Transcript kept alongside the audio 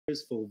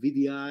for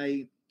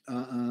VDI,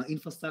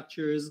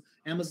 infrastructures,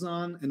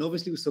 Amazon, and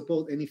obviously we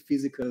support any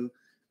physical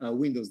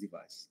Windows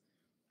device.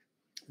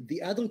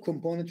 The other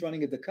component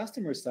running at the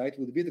customer site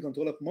would be the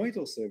ControlUp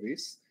monitor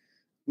service,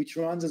 which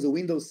runs as a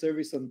Windows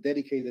service on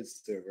dedicated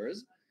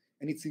servers,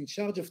 and it's in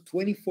charge of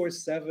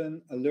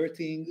 24/7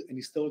 alerting and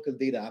historical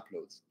data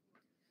uploads.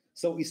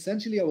 So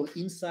essentially, our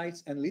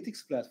Insights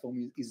Analytics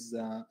platform is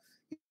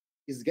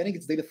getting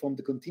its data from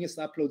the continuous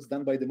uploads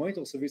done by the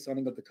monitor service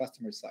running at the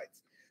customer site.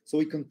 So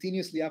we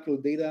continuously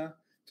upload data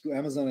to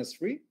Amazon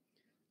S3,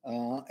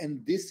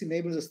 and this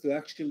enables us to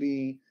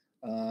actually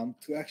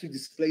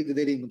display the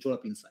data in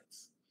ControlUp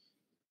Insights.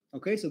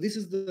 Okay, so this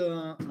is the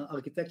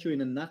architecture in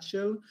a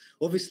nutshell.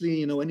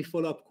 Obviously, any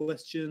follow-up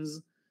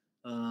questions,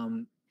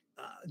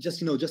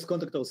 just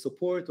contact our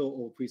support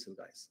or pre-sale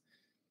guys.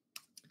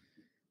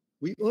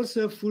 We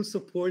also have full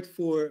support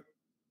for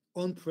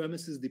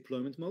on-premises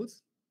deployment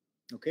modes.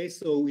 Okay,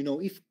 so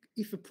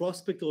if a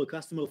prospect or a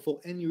customer for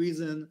any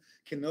reason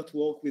cannot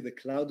work with a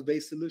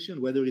cloud-based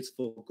solution, whether it's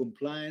for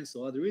compliance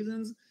or other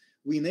reasons,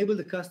 we enable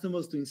the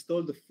customers to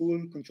install the full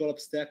ControlUp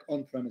stack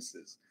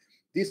on-premises.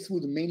 This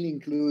would mainly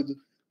include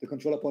the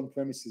ControlUp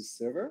on-premises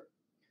server,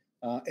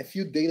 a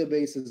few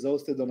databases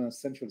hosted on a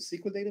central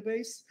SQL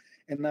database,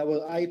 and our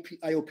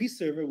IOP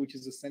server, which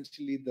is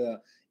essentially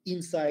the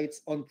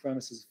Insights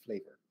on-premises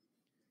flavor.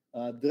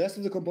 The rest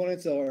of the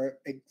components are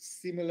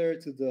similar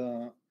to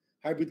the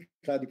hybrid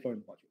cloud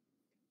deployment module.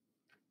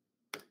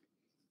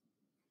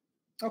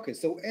 Okay,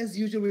 so as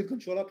usual with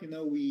ControlUp,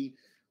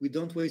 we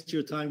don't waste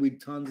your time with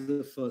tons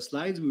of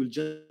slides. We will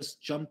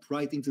just jump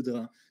right into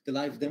the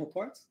live demo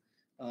part.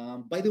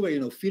 By the way,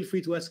 feel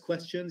free to ask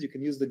questions. You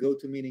can use the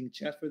GoToMeeting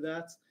chat for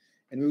that,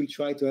 and we will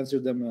try to answer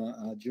them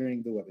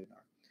during the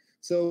webinar.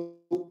 So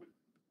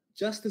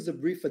just as a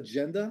brief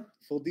agenda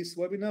for this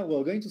webinar,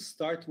 we're going to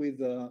start with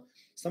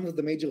some of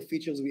the major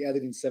features we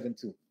added in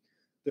 7.2.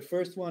 The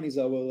first one is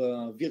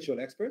our virtual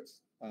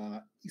experts,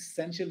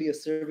 essentially a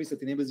service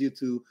that enables you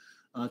to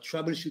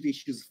troubleshoot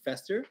issues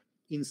faster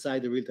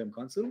inside the real-time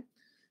console.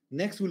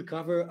 Next, we'll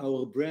cover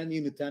our brand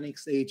new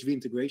Nutanix AHV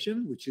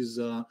integration, which is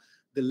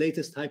the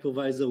latest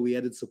hypervisor we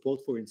added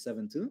support for in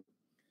 7.2.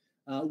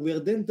 We are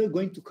then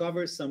going to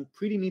cover some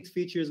pretty neat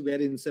features we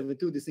added in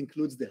 7.2. This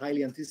includes the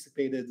highly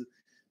anticipated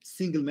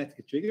single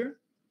metric trigger.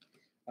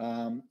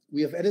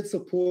 We have added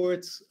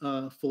support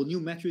for new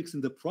metrics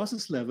in the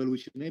process level,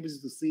 which enables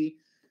you to see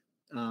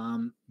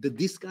the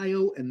disk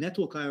I/O and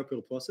network I/O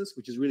per process,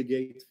 which is really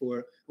great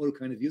for all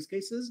kinds of use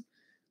cases.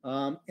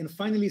 And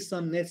finally,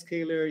 some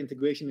NetScaler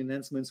integration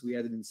enhancements we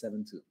added in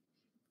 7.2.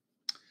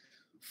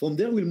 From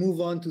there, we'll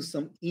move on to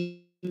some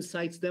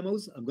insights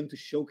demos. I'm going to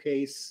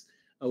showcase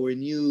our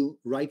new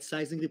right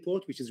sizing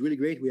report, which is really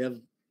great. We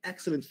have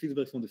excellent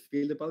feedback from the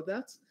field about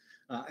that.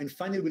 And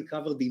finally, we'll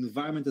cover the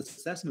environment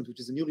assessment, which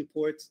is a new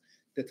report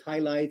that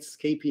highlights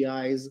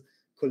KPIs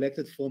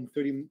collected from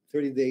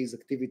 30 days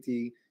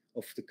activity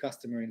of the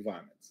customer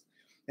environment.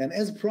 And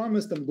as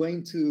promised, I'm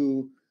going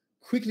to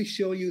quickly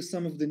show you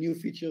some of the new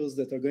features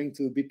that are going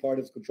to be part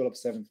of ControlUp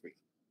 7.3.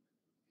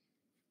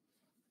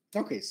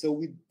 Okay, so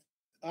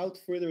without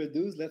further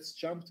ado, let's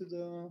jump to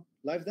the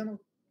live demo.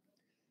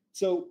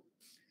 So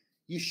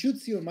you should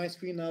see on my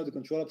screen now the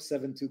ControlUp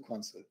 7.2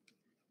 console.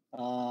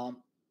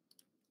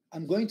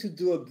 I'm going to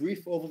do a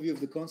brief overview of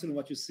the console and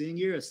what you're seeing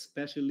here,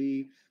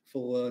 especially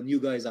for new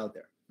guys out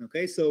there.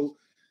 Okay, so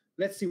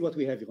let's see what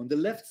we have here. On the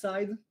left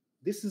side,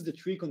 this is the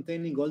tree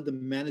containing all the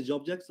managed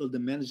objects, all the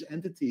managed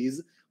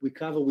entities we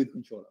cover with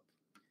ControlUp.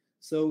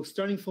 So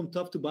starting from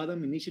top to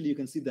bottom, initially you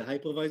can see the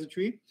hypervisor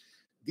tree.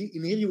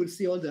 In here you will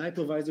see all the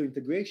hypervisor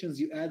integrations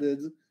you added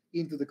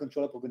into the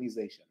ControlUp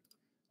organization.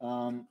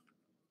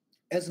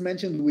 As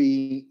mentioned,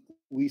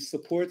 we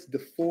support the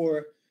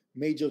 4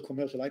 major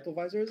commercial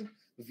hypervisors.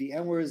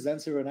 VMware,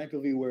 XenServer, and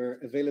Hyper-V were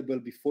available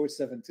before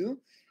 7.2,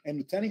 and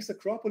Nutanix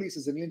Acropolis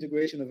is a new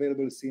integration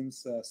available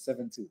since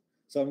 7.2.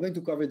 So I'm going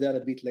to cover that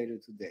a bit later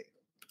today.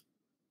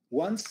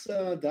 Once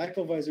the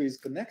hypervisor is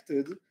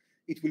connected,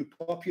 it will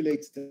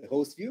populate the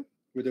host view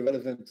with the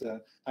relevant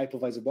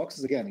hypervisor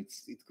boxes. Again,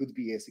 it could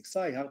be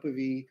ESXi,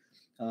 Hyper-V,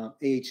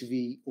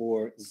 AHV,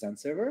 or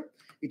XenServer.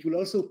 It will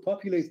also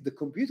populate the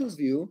computers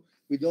view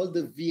with all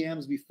the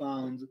VMs we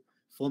found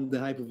from the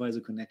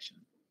hypervisor connection.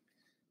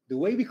 The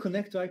way we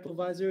connect to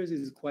hypervisors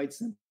is quite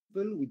simple.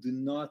 We do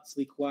not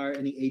require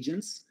any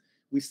agents.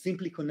 We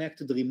simply connect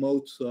to the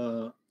remote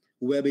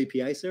web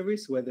API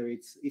service, whether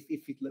it's,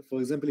 for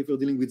example, if you're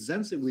dealing with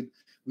XenServer,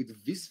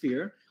 with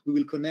vSphere, we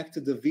will connect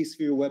to the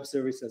vSphere web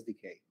service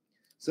SDK.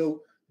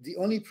 So the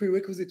only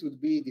prerequisite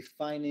would be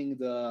defining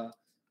the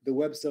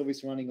web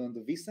service running on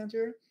the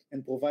vCenter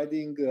and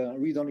providing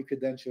read-only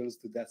credentials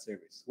to that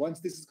service. Once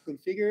this is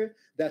configured,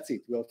 that's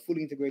it. We are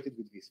fully integrated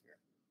with vSphere.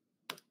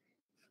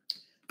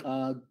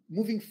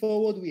 Moving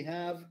forward, we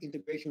have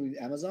integration with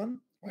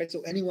Amazon, right?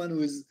 So anyone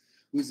who is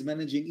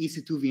managing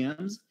EC2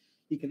 VMs,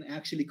 he can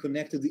actually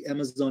connect to the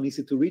Amazon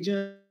EC2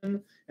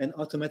 region and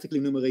automatically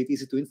enumerate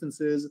EC2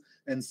 instances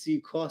and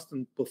see cost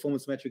and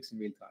performance metrics in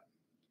real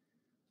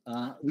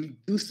time. We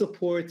do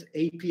support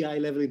API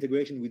level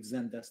integration with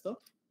Zen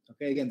Desktop.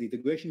 Okay, again, the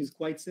integration is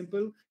quite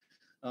simple.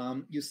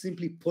 You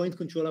simply point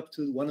ControlUp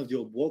to one of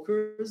your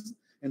brokers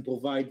and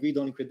provide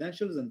read-only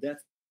credentials, and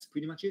that's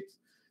pretty much it.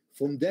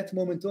 From that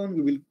moment on,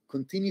 we will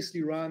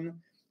continuously run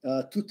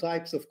two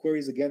types of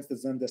queries against the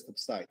Zen desktop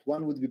site.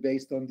 One would be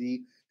based on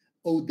the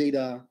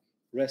OData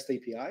REST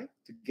API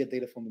to get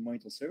data from the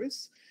monitor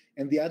service,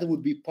 and the other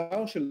would be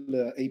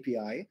PowerShell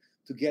API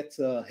to get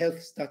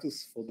health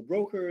status for the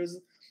brokers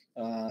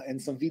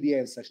and some VDA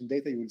and session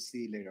data you will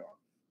see later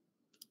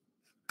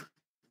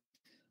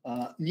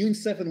on. New in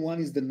 7.1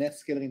 is the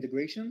NetScaler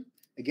integration.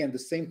 Again, the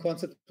same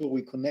concept where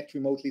we connect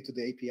remotely to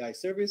the API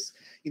service.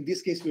 In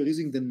this case, we're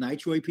using the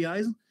Nitro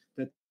APIs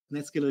that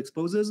NetScaler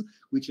exposes,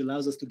 which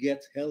allows us to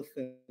get health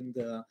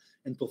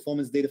and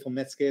performance data from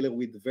NetScaler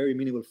with very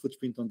minimal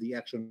footprint on the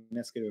actual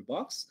NetScaler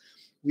box.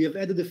 We have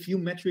added a few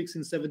metrics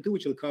in 7.2,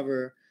 which I'll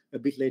cover a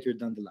bit later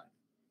down the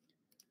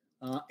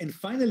line. And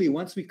finally,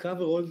 once we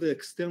cover all the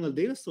external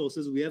data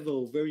sources, we have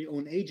our very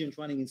own agent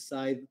running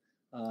inside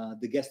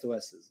the guest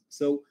OSs.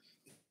 So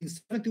in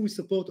 7.2, we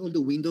support all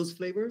the Windows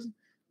flavors.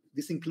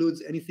 This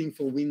includes anything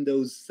from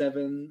Windows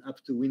 7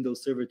 up to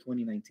Windows Server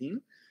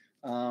 2019.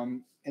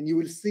 And you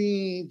will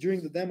see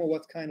during the demo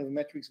what kind of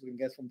metrics we can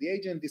get from the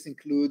agent. This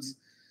includes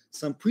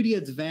some pretty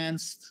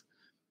advanced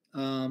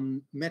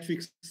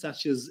metrics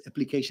such as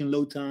application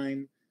load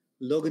time,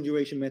 login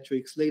duration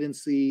metrics,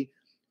 latency,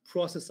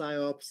 process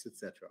IOPS,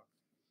 etc.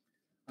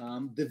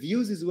 The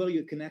views is where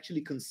you can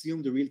actually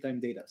consume the real-time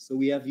data. So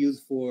we have views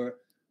for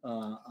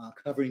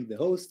covering the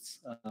hosts.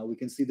 We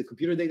can see the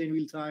computer data in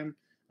real time.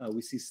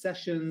 We see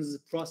sessions,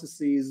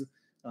 processes.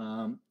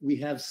 We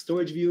have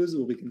storage views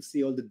where we can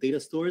see all the data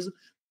stores,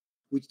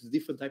 which the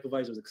different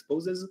hypervisors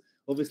exposes.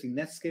 Obviously,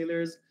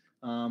 NetScalers.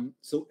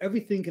 So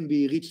everything can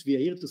be reached via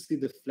here to see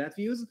the flat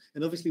views.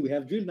 And obviously, we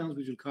have drill downs,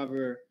 which we'll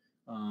cover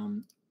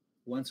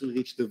once we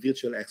reach the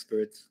virtual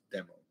expert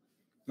demo.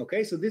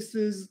 Okay, so this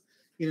is,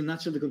 in a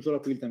nutshell, the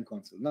ControlUp real-time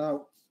console.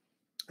 Now,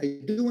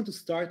 I do want to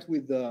start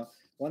with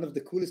one of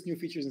the coolest new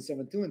features in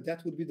 7.2, and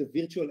that would be the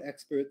virtual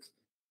expert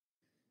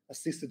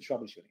assisted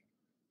troubleshooting.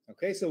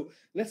 Okay, so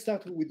let's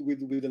start with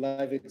a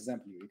live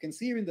example here. You can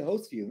see here in the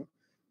host view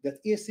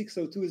that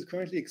ES602 is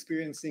currently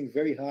experiencing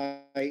very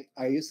high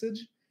I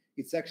usage.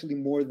 It's actually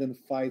more than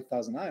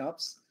 5,000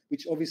 IOPS,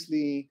 which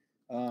obviously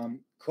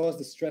caused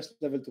the stress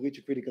level to reach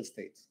a critical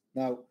state.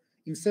 Now,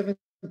 in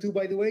 7.2,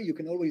 by the way, you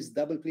can always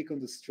double-click on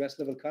the stress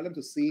level column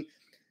to see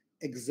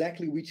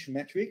exactly which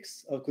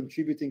metrics are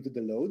contributing to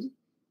the load,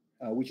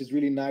 which is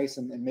really nice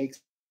and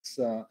makes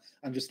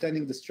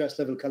understanding the stress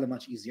level column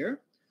much easier.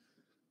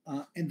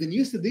 And the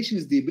newest addition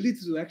is the ability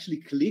to actually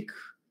click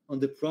on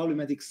the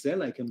problematic cell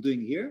like I'm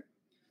doing here.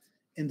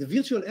 And the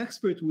virtual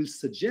expert will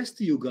suggest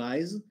to you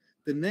guys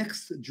the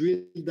next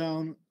drill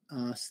down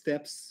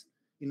steps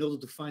in order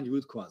to find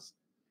root cause.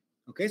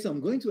 Okay, so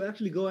I'm going to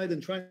actually go ahead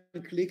and try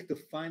and click the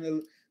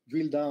final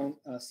drill down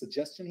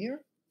suggestion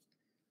here.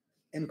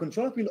 And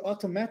ControlUp will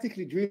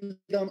automatically drill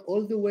down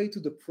all the way to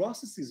the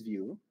processes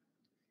view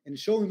and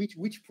show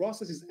which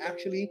process is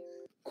actually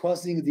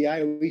causing the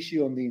I/O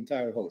issue on the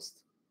entire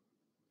host.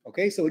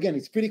 Okay, so again,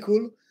 it's pretty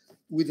cool.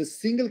 With a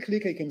single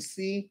click, I can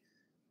see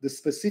the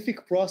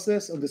specific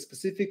process on the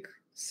specific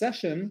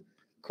session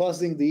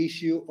causing the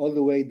issue all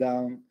the way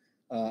down,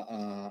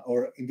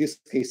 or in this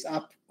case,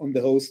 up on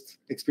the host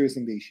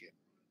experiencing the issue.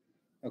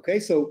 Okay,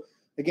 so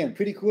again,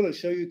 pretty cool. I'll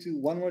show you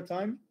one more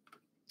time.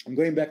 I'm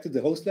going back to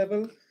the host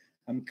level.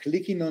 I'm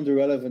clicking on the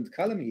relevant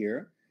column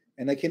here,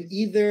 and I can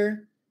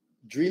either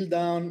drill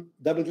down,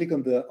 double-click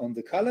on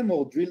the column,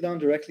 or drill down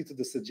directly to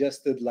the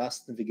suggested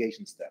last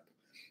navigation step.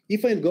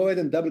 If I go ahead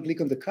and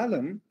double-click on the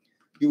column,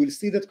 you will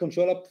see that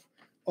ControlUp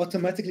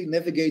automatically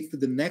navigates to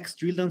the next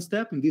drill down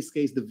step, in this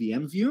case, the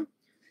VM view,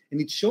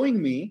 and it's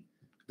showing me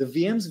the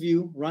VM's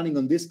view running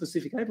on this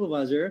specific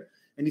hypervisor,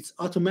 and it's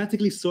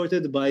automatically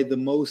sorted by the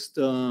most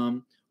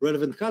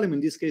relevant column, in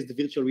this case, the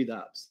virtual read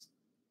IOPS.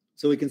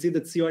 So we can see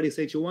that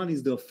CRDSH01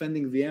 is the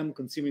offending VM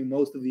consuming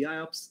most of the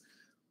IOPS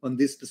on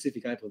this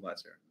specific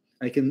hypervisor.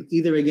 I can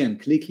either, again,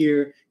 click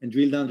here and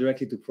drill down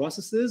directly to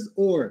processes,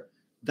 or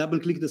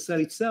double-click the cell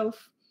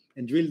itself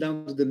and drill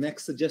down to the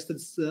next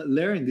suggested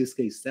layer, in this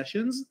case,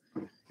 sessions.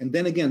 And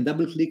then again,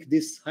 double-click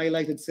this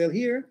highlighted cell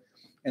here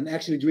and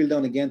actually drill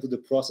down again to the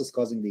process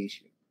causing the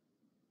issue.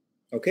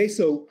 Okay,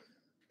 so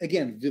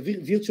again, the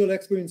Virtual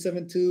Expert in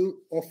 7.2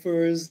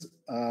 offers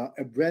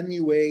a brand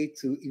new way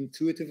to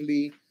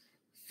intuitively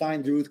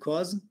find the root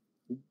cause,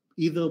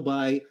 either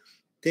by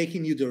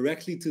taking you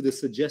directly to the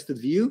suggested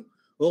view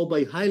or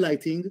by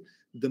highlighting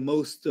the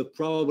most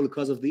probable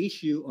cause of the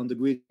issue on the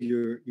grid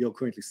you're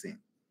currently seeing.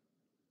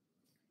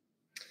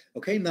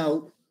 Okay,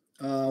 now,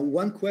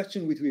 one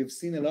question which we have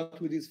seen a lot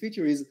with this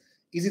feature is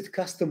it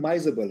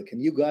customizable? Can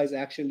you guys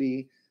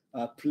actually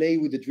play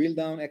with the drill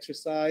down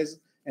exercise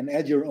and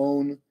add your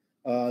own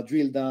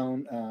drill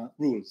down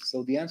rules?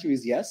 So the answer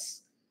is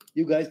yes.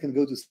 You guys can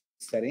go to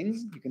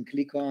settings. You can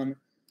click on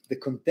the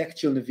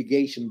contextual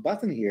navigation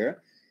button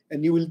here,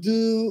 and you will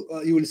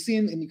see,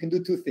 and you can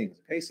do two things.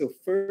 Okay, so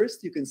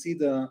first you can see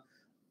the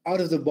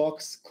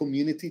out-of-the-box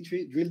community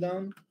drill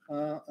down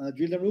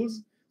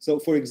rules. So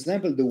for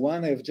example, the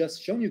one I've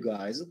just shown you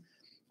guys,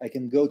 I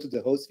can go to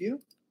the host view,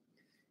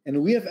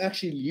 and we have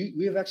actually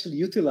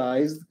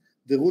utilized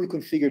the rule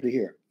configured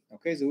here.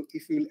 Okay, so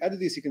if we add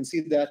this, you can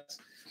see that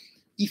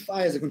if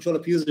I, as a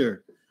ControlUp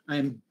user,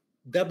 I'm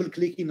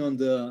double-clicking on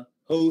the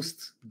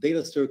host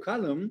data store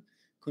column,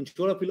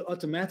 ControlUp will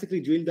automatically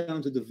drill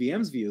down to the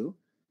VMs view,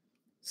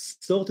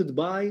 sorted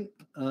by,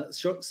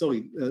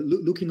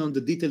 looking on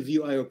the detail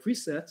view IO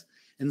preset,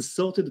 and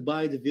sorted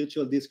by the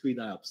virtual disk read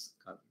IOPS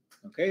column.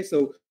 Okay,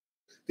 so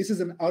this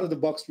is an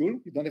out-of-the-box rule.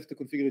 You don't have to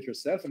configure it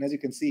yourself. And as you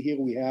can see here,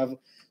 we have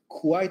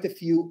quite a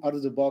few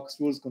out-of-the-box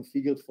rules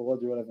configured for all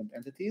the relevant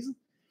entities.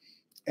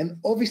 And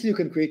obviously, you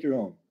can create your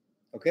own.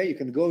 Okay, you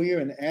can go here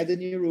and add a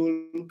new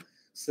rule,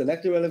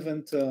 select the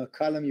relevant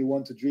column you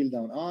want to drill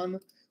down on,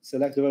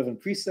 select the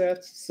relevant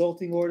preset,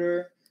 sorting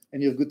order,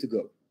 and you're good to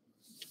go.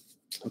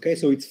 Okay,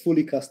 so it's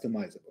fully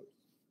customizable.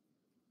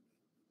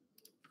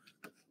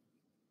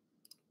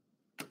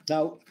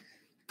 Now,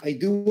 I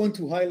do want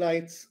to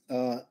highlight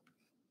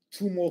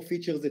two more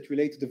features that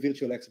relate to the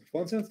virtual expert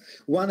concepts.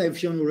 One I've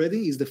shown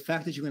already is the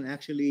fact that you can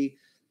actually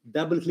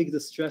double-click the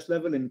stress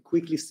level and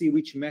quickly see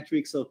which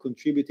metrics are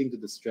contributing to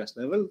the stress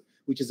level,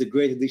 which is a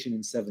great addition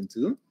in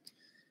 7.2.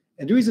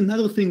 And there is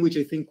another thing which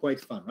I think quite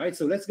fun, right?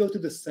 So let's go to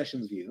the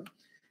sessions view.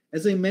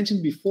 As I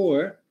mentioned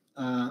before,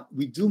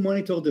 we do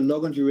monitor the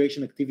log-on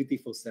duration activity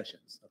for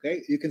sessions,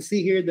 okay? You can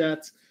see here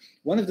that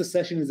one of the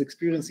sessions is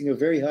experiencing a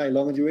very high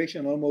log-on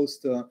duration,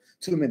 almost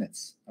 2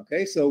 minutes,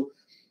 okay? So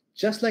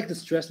just like the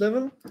stress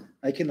level,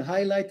 I can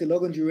highlight the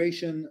log-on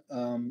duration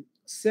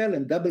cell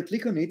and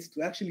double-click on it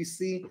to actually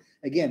see,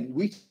 again,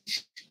 which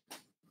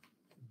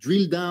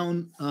drill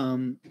down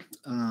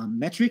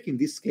metric, in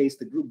this case,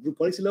 the group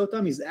policy load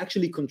time, is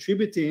actually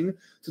contributing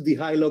to the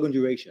high log-on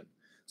duration.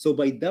 So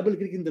by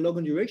double-clicking the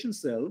log-on duration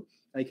cell,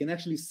 I can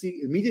actually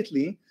see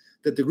immediately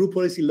that the group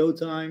policy load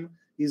time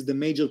is the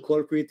major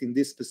culprit in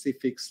this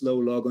specific slow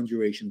log-on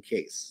duration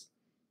case.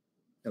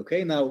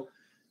 Okay, now,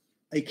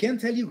 I can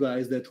tell you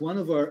guys that one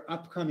of our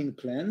upcoming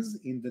plans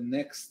in the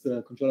next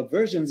ControlUp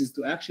versions is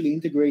to actually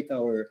integrate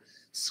our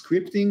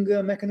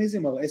scripting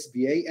mechanism, our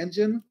SBA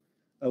engine,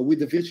 with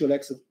the virtual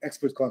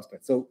expert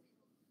concept. So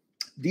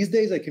these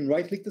days I can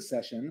right-click the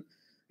session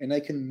and I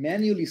can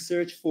manually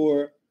search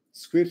for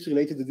scripts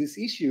related to this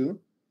issue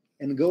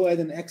and go ahead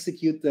and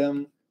execute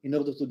them in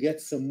order to get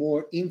some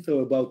more info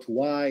about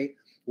why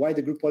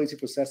the group policy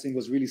processing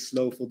was really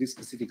slow for this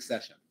specific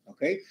session,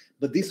 okay?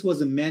 But this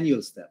was a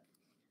manual step.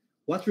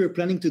 What we're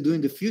planning to do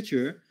in the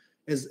future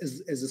as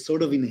a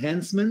sort of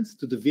enhancement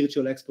to the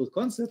virtual expert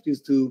concept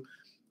is to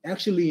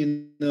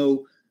actually,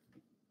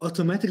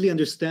 automatically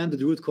understand that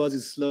the root cause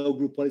is slow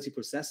group policy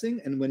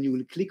processing. And when you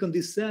will click on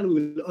this cell, we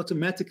will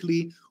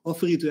automatically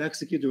offer you to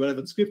execute the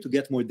relevant script to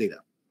get more data.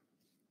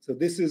 So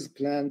this is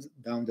planned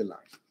down the line.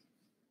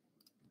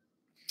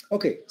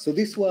 Okay, so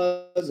this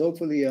was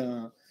hopefully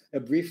a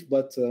brief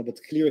but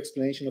clear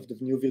explanation of the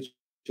new virtual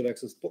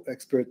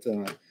expert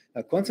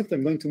concept.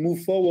 I'm going to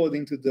move forward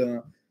into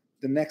the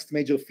next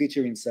major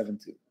feature in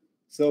 7.2.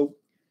 So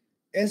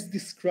as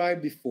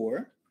described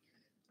before,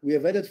 we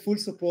have added full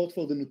support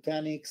for the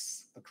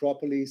Nutanix,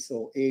 Acropolis,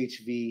 or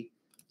AHV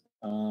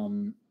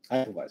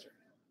hypervisor.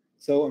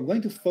 So I'm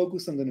going to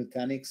focus on the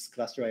Nutanix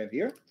cluster I have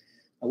here.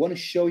 I want to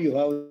show you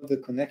how the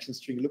connection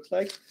string looks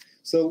like.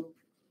 So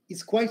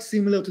it's quite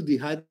similar to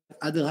the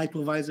other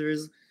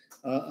hypervisors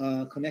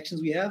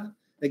connections we have.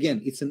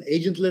 Again, it's an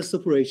agentless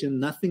operation.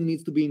 Nothing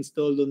needs to be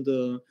installed on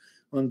the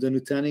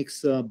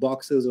Nutanix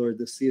boxes or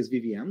the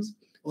CSV VMs.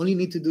 All you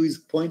need to do is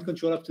point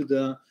ControlUp to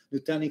the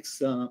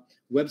Nutanix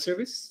web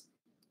service,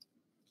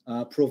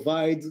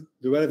 provide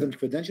the relevant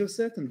credential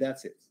set, and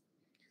that's it.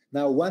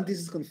 Now, once this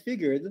is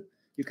configured,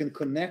 you can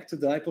connect to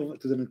the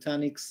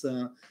Nutanix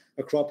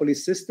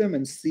Acropolis system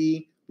and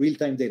see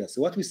real-time data.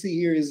 So what we see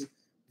here is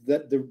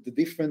that the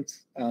different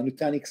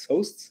Nutanix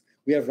hosts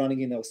we have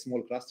running in our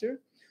small cluster.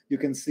 You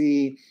can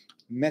see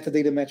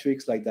metadata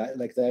metrics like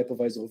the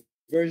hypervisor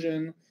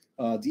version,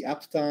 the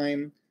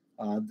uptime,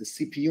 the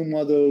CPU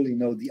model,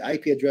 the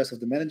IP address of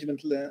the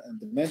management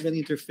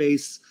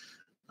interface,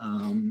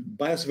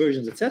 BIOS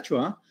versions,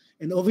 etc.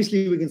 And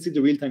obviously, we can see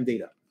the real-time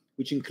data,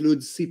 which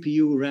includes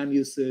CPU, RAM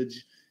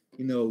usage,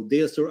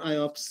 data store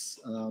IOPS,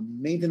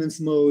 maintenance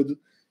mode,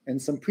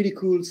 and some pretty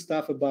cool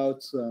stuff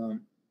about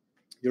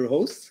your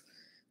hosts.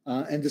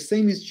 And the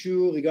same is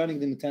true regarding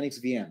the Nutanix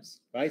VMs,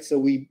 right? So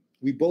we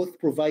both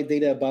provide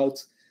data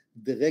about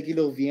the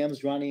regular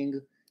VMs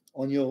running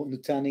on your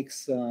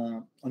Nutanix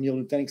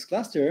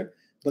cluster,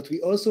 but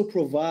we also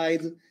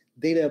provide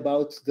data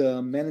about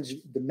the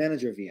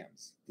manager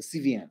VMs, the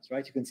CVMs,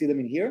 right? You can see them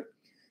in here.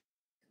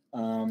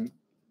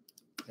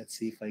 Let's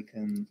see if I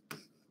can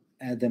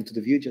add them to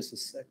the view. Just a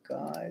sec,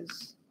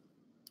 guys.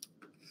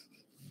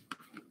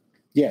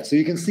 Yeah, so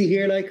you can see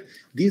here, like,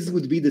 these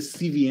would be the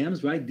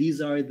CVMs, right?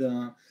 These are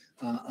the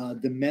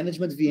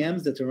management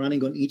VMs that are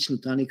running on each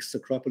Nutanix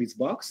Acropolis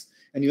box,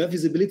 and you have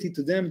visibility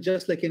to them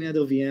just like any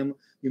other VM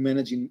you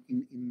manage in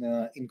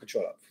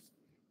ControlUp.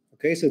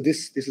 Okay, so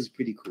this is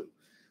pretty cool.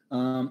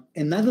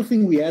 Another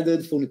thing we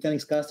added for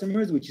Nutanix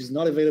customers, which is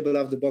not available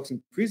out of the box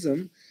in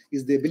Prism,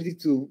 is the ability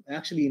to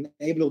actually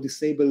enable or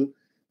disable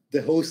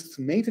the host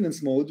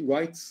maintenance mode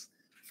right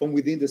from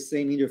within the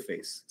same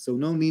interface. So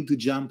no need to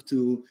jump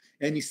to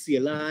any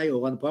CLI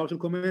or run PowerShell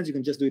commands. You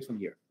can just do it from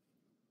here,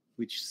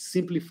 which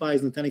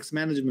simplifies Nutanix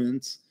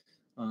management,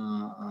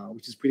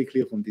 which is pretty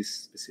clear from this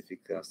specific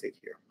state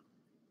here.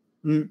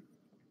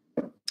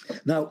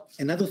 Now,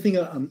 another thing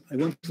I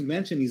want to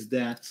mention is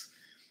that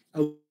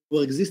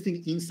our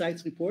existing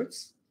insights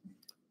reports,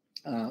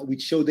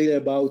 which show data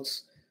about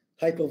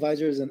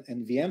hypervisors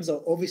and VMs,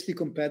 are obviously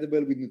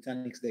compatible with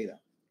Nutanix data,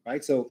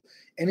 right? So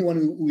anyone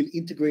who will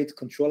integrate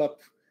ControlUp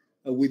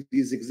with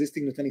this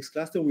existing Nutanix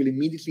cluster will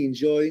immediately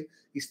enjoy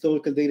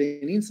historical data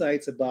and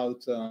insights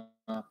about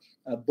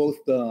both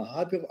the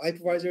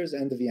hypervisors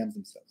and the VMs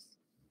themselves.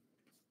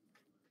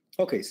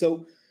 Okay,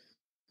 so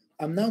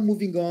I'm now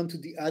moving on to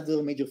the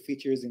other major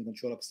features in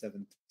ControlUp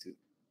 7.2.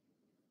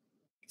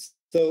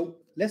 So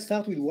let's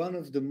start with one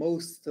of the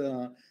most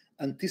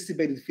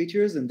anticipated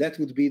features, and that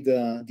would be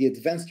the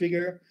advanced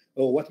trigger,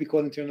 or what we call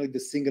internally the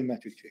single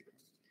metric trigger.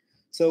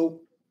 So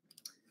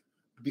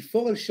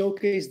before I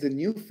showcase the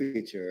new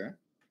feature,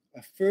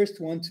 I first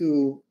want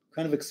to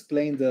kind of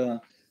explain the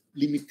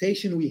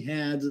limitation we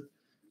had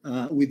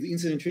with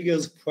incident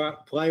triggers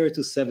prior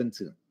to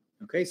 7.2.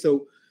 Okay,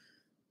 so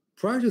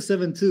prior to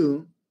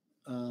 7.2,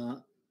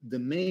 the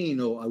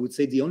main, or I would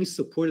say the only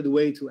supported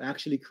way to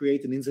actually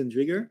create an incident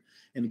trigger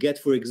and get,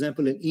 for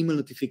example, an email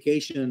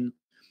notification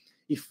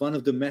if one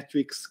of the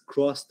metrics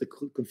crossed the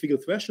configure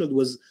threshold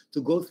was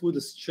to go through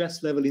the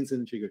stress level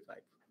incident trigger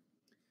type,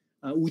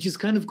 which is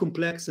kind of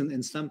complex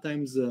and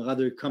sometimes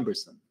rather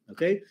cumbersome.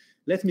 Okay,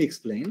 let me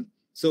explain.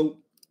 So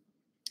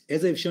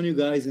as I've shown you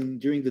guys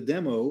during the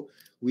demo,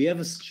 we have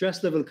a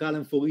stress level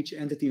column for each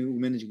entity we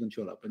manage in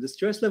ControlUp. And the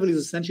stress level is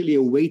essentially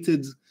a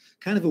weighted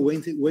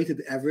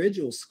average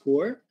or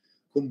score,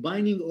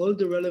 combining all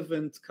the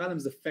relevant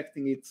columns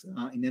affecting it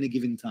in any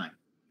given time,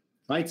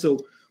 right? So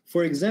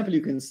for example,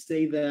 you can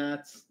say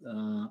that,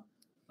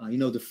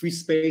 the free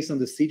space on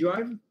the C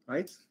drive,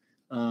 right?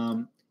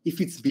 If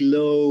it's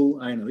below,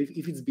 I don't know,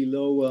 if it's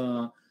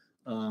below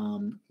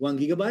 1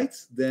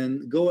 gigabyte,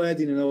 then go ahead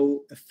and,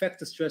 affect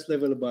the stress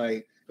level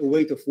by a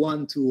weight of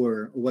 1, 2,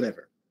 or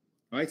whatever,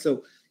 right?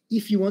 So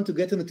if you want to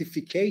get a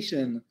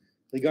notification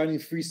regarding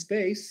free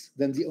space,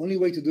 then the only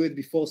way to do it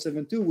before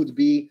 7.2 would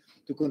be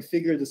to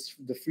configure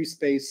the free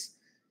space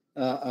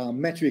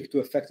metric to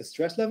affect the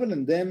stress level,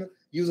 and then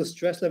use a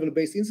stress level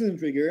based incident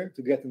trigger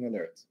to get an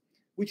alert,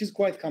 which is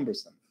quite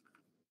cumbersome.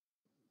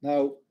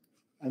 Now,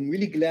 I'm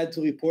really glad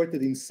to report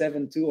that in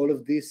 7.2, all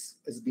of this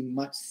has been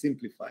much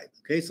simplified.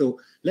 Okay, so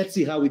let's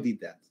see how we did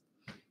that.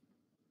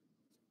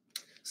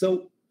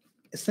 So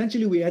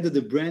essentially, we added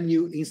a brand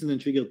new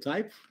incident trigger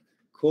type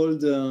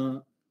called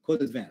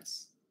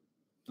advance.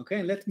 Okay,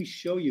 and let me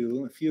show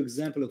you a few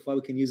examples of how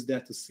we can use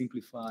that to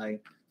simplify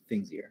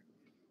things here.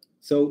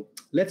 So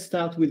let's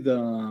start with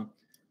the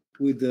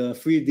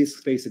free disk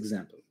space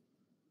example.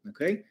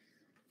 Okay.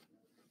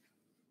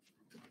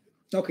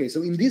 Okay,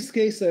 so in this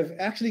case, I've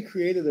actually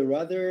created a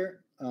rather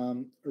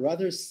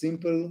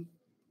simple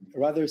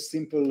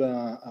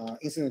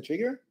incident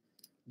trigger.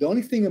 The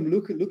only thing I'm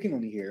looking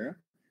on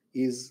here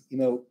is,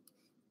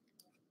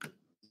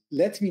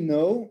 let me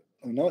know.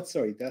 Oh no,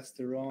 sorry, that's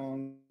the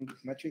wrong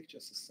metric.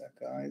 Just a sec,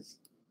 guys.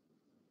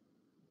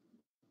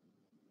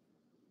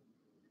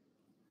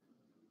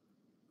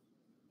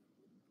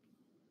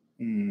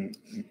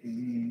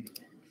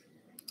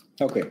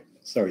 Okay,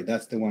 sorry,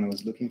 that's the one I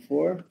was looking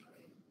for.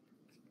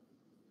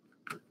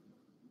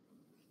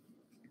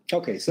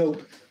 Okay, so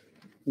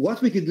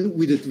what we could do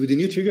with the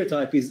new trigger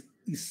type is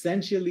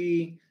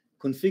essentially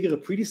configure a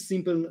pretty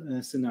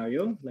simple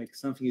scenario, like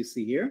something you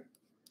see here,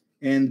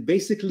 and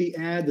basically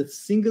add a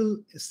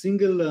single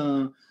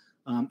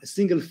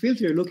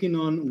filter looking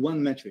on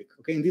one metric.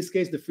 Okay, in this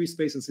case, the free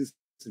space and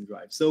system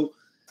drive. So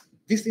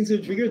this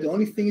incident trigger, the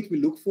only thing it will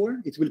look for,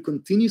 it will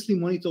continuously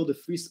monitor the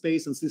free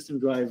space and system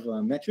drive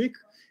metric,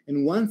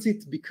 and once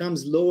it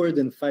becomes lower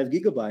than 5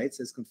 gigabytes,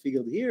 as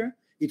configured here,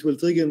 it will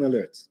trigger an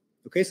alert.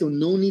 Okay, so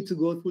no need to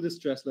go through the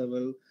stress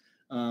level,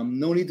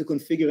 no need to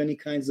configure any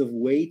kinds of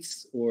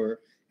weights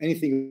or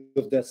anything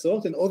of that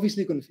sort, and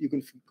obviously you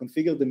can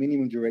configure the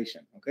minimum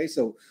duration. Okay,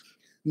 so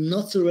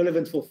not so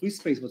relevant for free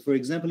space, but for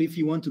example, if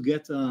you want to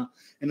get a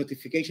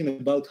notification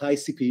about high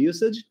CPU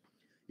usage,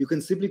 you can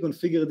simply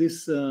configure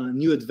this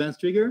new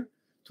advanced trigger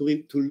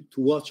to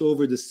watch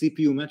over the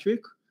CPU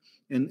metric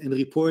and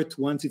report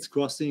once it's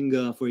crossing,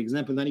 for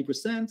example,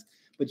 90%,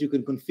 but you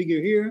can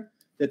configure here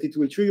that it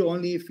will trigger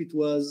only if it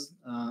was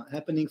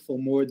happening for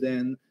more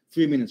than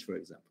 3 minutes, for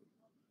example.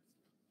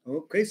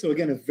 Okay, so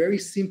again, a very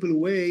simple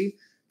way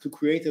to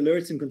create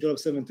alerts in ControlUp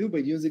 7.2 by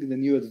using the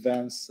new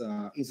advanced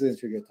incident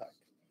trigger type.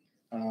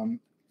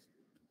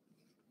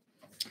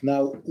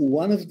 Now,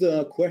 one of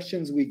the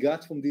questions we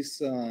got from this,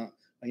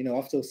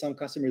 after some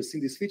customers see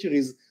this feature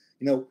is,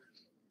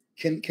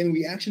 can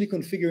we actually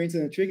configure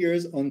incident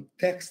triggers on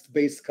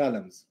text-based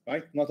columns,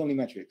 right? Not only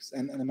metrics.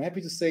 And I'm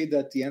happy to say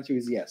that the answer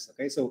is yes.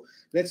 Okay, so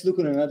let's look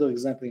at another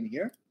example in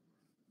here.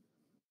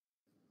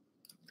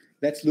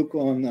 Let's look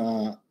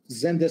on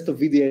Zen Desktop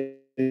VDA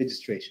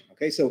registration.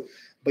 Okay, so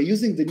by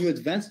using the new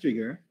advanced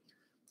trigger,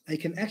 I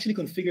can actually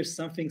configure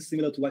something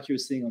similar to what you're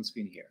seeing on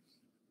screen here.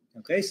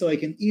 Okay, so I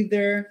can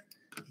either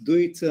do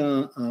it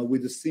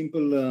with a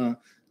simple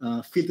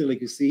filter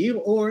like you see here,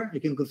 or I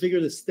can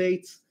configure the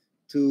state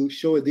to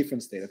show a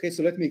different state. Okay,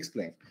 so let me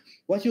explain.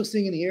 What you're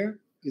seeing in here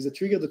is a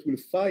trigger that will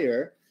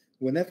fire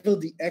whenever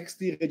the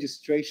XD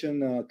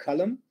registration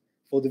column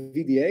for the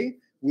VDA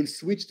will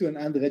switch to an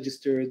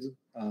unregistered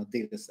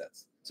data set.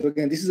 So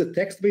again, this is a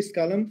text-based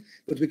column,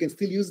 but we can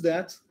still use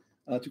that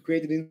to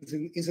create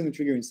an incident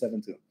trigger in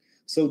 7.2.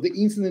 So the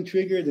incident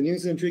trigger, the new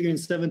incident trigger in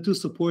 7.2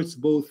 supports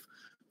both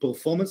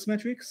performance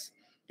metrics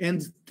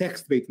and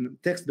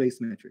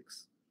text-based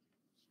metrics,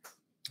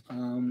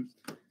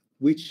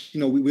 which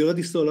we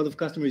already saw a lot of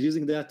customers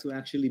using that to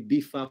actually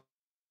beef up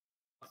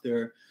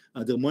their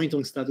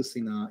monitoring status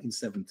in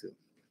 7.2.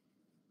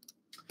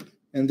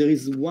 And there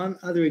is one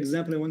other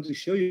example I want to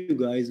show you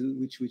guys,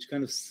 which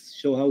kind of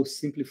show how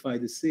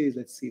simplified this is.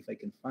 Let's see if I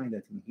can find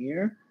that in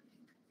here.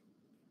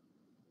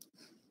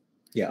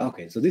 Yeah,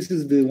 okay. So this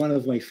is one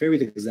of my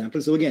favorite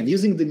examples. So again,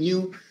 using the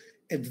new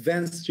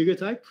advanced trigger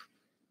type,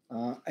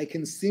 I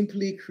can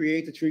simply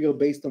create a trigger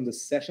based on the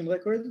session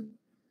record.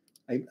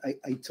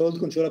 I told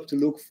ControlUp to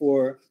look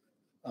for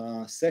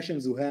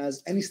sessions who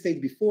has any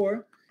state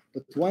before,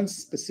 but once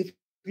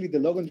specifically the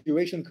log on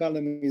duration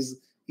column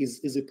is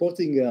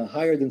reporting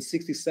higher than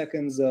 60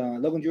 seconds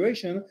log on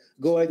duration,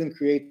 go ahead and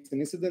create an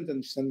incident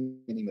and send me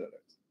an email alert.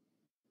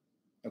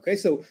 Okay,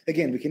 so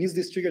again, we can use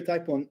this trigger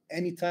type on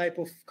any type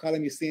of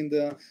column you see in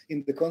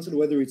the console,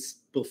 whether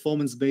it's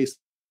performance-based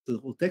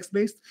or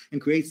text-based, and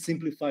create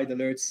simplified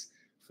alerts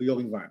for your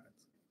environment.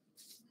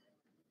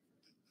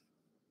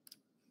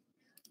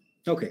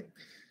 Okay,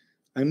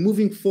 I'm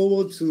moving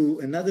forward to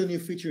another new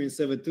feature in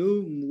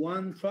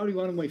 7.2, probably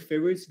one of my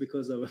favorites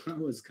because I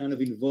was kind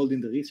of involved in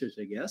the research,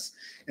 I guess,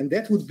 and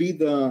that would be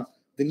the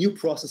new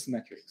process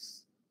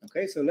metrics.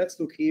 Okay, so let's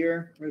look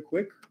here real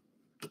quick.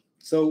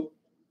 So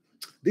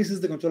this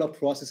is the ControlUp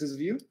processes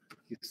view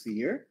you see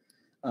here,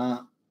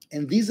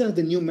 and these are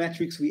the new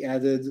metrics we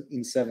added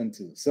in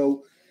 7.2.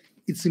 So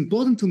it's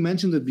important to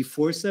mention that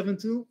before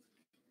 7.2,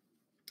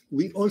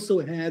 we also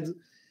had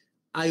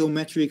IO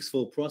metrics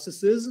for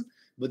processes,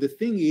 but the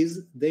thing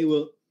is they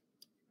were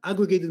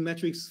aggregated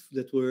metrics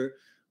that were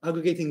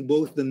aggregating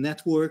both the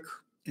network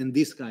and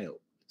disk IO.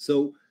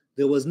 So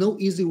there was no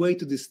easy way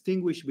to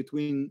distinguish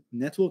between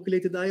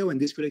network-related IO and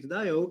disk-related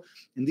IO,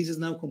 and this is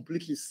now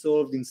completely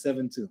solved in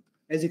 7.2.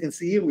 As you can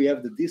see here, we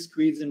have the disk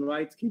reads and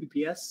write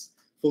kbps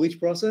for each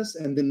process,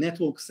 and the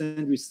network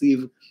send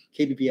receive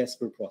kbps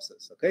per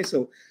process. Okay,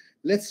 so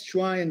let's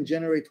try and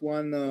generate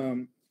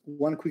one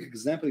quick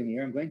example in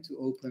here. I'm going to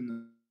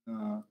open.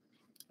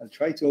 I'll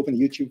try to open a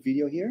YouTube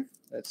video here.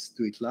 Let's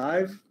do it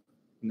live.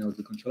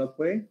 The ControlUp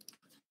way.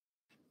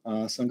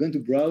 So I'm going to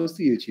browse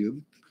to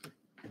YouTube.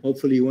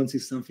 Hopefully, you won't see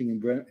something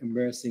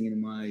embarrassing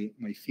in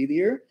my feed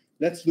here.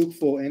 Let's look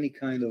for any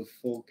kind of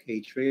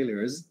 4K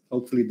trailers.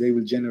 Hopefully, they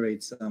will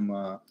generate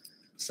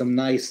some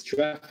nice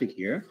traffic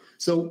here.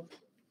 So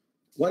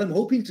what I'm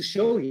hoping to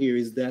show here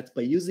is that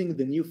by using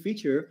the new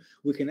feature,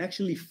 we can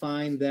actually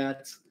find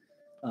that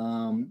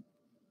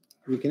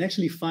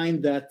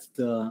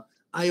the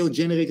IO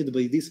generated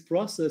by this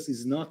process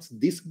is not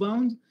disk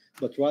bound,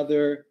 but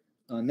rather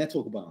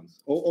network bound,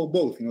 or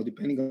both,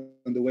 depending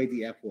on the way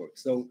the app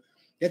works. So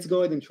let's go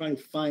ahead and try to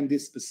find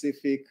this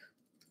specific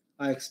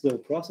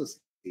iExplore process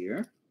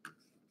here.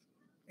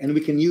 And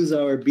we can use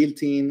our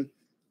built-in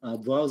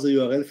browser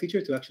URL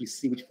feature to actually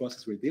see which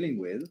process we're dealing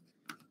with.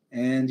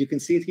 And you can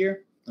see it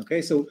here.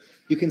 Okay, so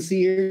you can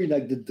see here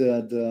like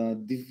the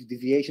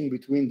deviation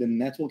between the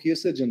network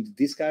usage and the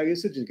disk IO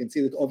usage. You can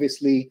see that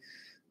obviously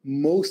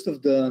most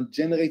of the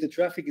generated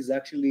traffic is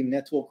actually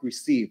network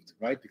received,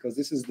 right? Because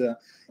this is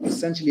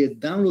essentially a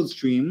download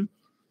stream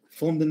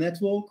from the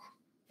network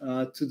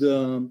to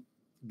the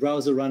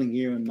browser running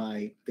here in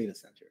my data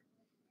center.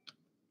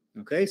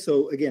 Okay,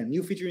 so again,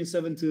 new feature in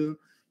 7.2,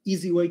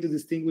 easy way to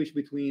distinguish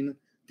between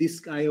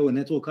disk IO and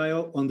network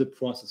IO on the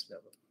process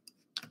level.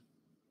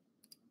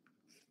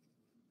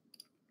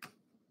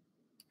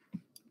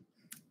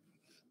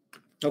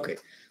 Okay,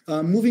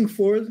 moving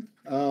forward,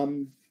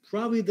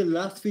 probably the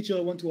last feature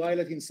I want to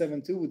highlight in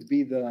 7.2 would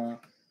be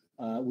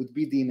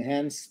the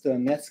enhanced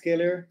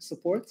NetScaler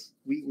support.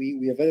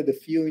 We have added a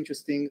few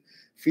interesting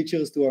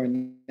features to our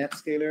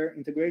NetScaler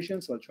integration,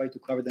 so I'll try to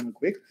cover them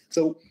quick.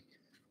 So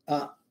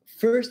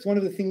first, one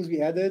of the things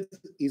we added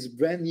is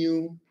brand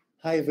new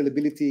high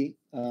availability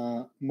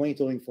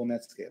monitoring for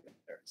NetScaler.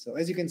 So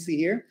as you can see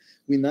here,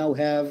 we now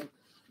have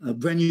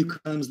brand new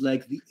columns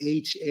like the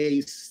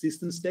HA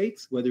system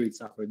state, whether it's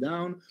up or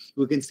down.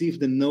 We can see if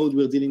the node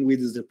we're dealing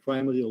with is the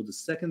primary or the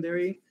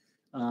secondary.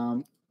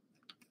 Oops,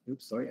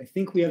 sorry. I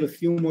think we have a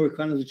few more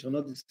columns which are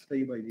not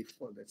displayed by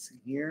default. Let's see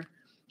here.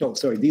 Oh,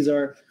 sorry. These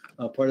are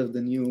part of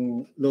the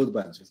new load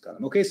balancers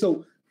column. Okay,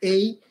 so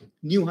A,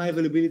 new high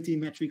availability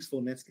metrics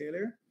for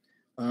NetScaler.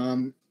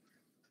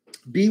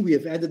 B, we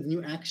have added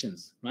new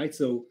actions, right?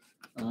 So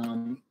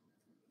in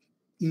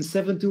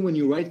 7.2, when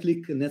you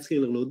right-click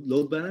NetScaler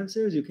load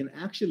balancers, you can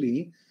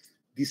actually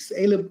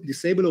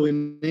disable or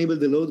enable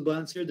the load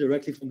balancer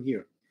directly from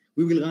here.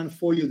 We will run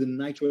for you the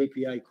Nitro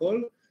API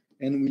call,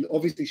 and we'll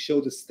obviously show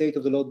the state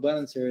of the load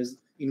balancers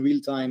in real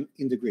time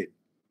in the grid.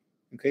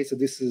 Okay, so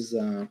this is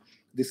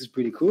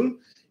pretty cool.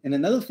 And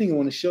another thing I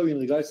want to show you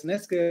in regards to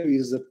NetScaler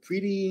is a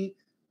pretty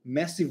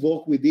massive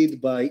work we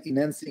did by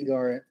enhancing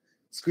our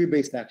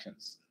script-based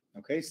actions.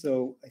 Okay,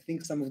 so I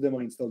think some of them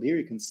are installed here.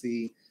 You can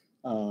see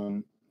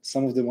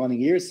some of them running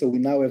here. So we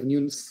now have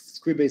new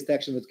script-based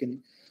actions that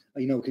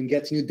can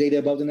get new data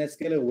about the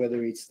NetScaler,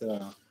 whether it's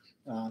the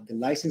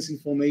license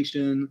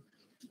information,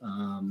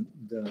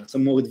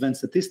 some more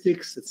advanced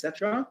statistics,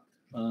 etc.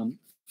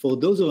 For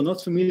those who are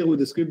not familiar with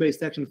the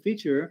script-based action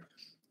feature,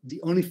 the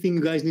only thing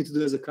you guys need to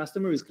do as a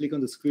customer is click on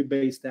the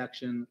script-based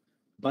action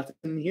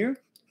button here,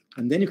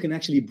 and then you can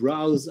actually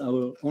browse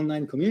our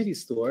online community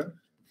store.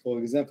 For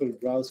example,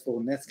 browse for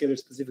NetScaler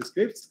specific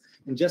scripts,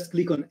 and just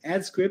click on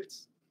Add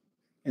Scripts,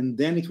 and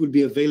then it will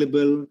be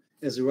available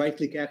as a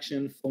right-click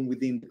action from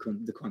within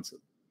the console.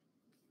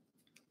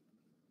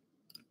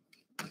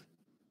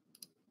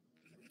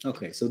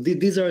 Okay, so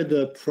these are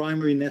the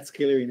primary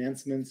NetScaler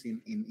enhancements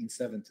in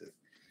 7.2.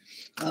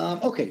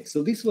 Okay,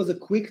 so this was a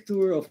quick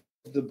tour of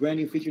the brand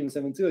new feature in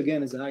 7.2.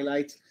 Again, as a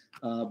highlight,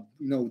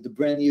 the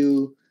brand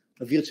new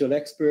virtual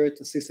expert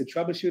assisted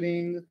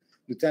troubleshooting,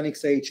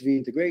 Nutanix HV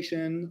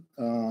integration,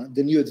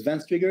 the new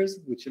advanced triggers,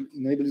 which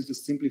enable you to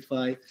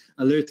simplify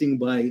alerting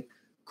by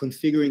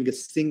configuring a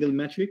single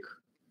metric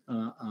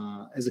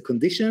as a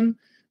condition,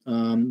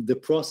 the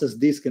process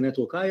disk and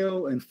network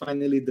I/O, and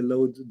finally the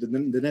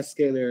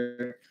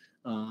NetScaler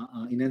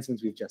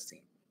enhancements we've just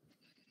seen.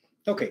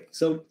 Okay,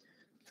 so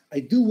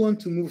I do want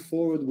to move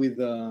forward with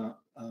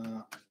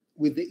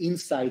the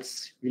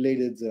insights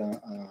related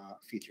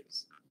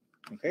features.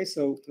 Okay,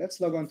 so let's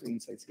log on to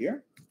Insights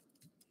here.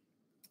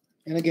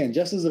 And again,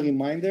 just as a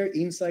reminder,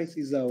 Insights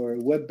is our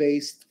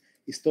web-based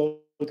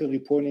historical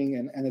reporting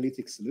and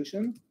analytics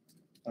solution.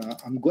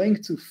 I'm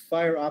going to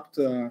fire up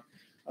the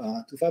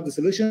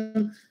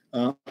solution.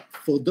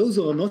 For those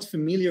who are not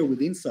familiar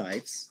with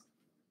Insights,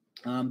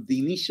 the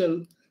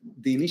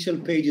initial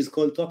page is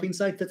called Top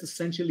Insight. That's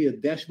essentially a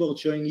dashboard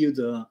showing you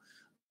the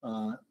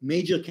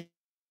major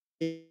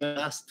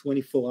last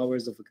 24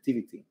 hours of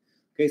activity.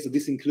 Okay, so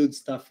this includes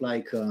stuff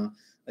like a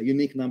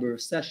unique number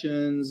of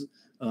sessions,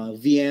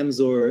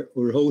 VMs or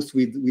hosts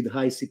with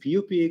high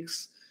CPU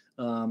peaks,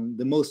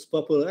 the most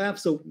popular apps.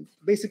 So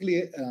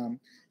basically,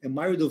 a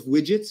myriad of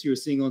widgets you're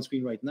seeing on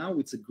screen right now.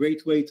 It's a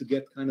great way to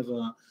get kind of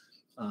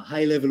a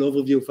high-level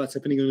overview of what's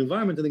happening in the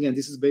environment. And again,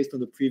 this is based on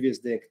the previous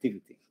day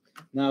activity.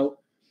 Now,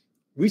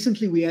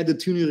 recently we added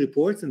 2 new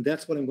reports, and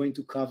that's what I'm going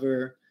to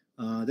cover.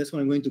 That's what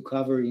I'm going to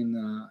cover in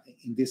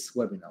this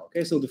webinar.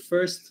 Okay, so the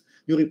first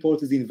new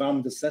report is the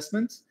environment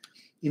assessment.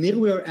 In here,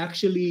 we are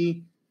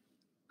actually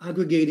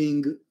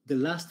aggregating the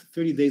last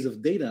 30 days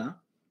of data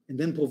and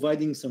then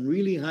providing some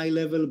really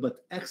high-level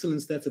but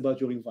excellent stats about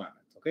your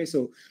environment. Okay,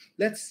 so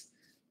let's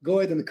go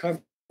ahead and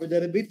cover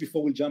that a bit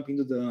before we jump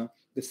into the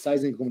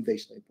sizing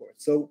recommendation report.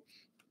 So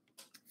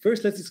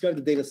first, let's describe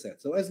the data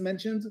set. So as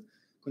mentioned,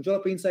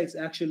 ControlUp Insights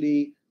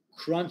actually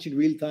crunch in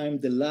real time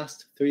the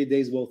last 30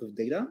 days worth of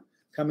data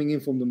coming in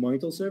from the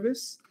monitor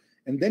service.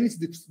 And then it's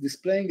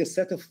displaying a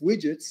set of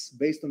widgets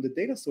based on the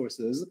data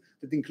sources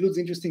that includes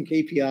interesting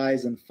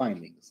KPIs and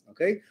findings.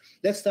 Okay,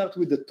 let's start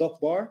with the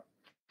top bar.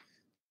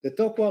 The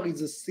top bar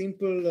is a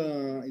simple,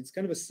 it's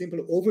kind of a simple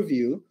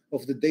overview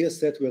of the data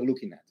set we're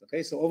looking at.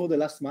 Okay, so over the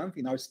last month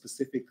in our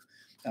specific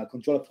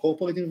ControlUp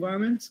corporate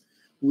environment,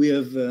 we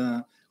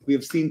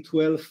have seen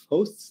 12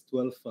 hosts,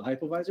 12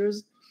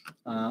 hypervisors.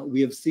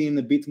 We have seen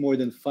a bit more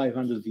than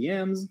 500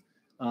 VMs,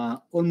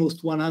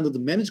 almost 100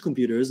 managed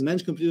computers.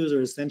 Managed computers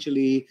are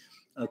essentially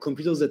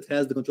computers that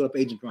has the ControlUp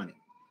agent running.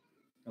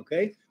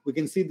 Okay, we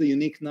can see the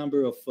unique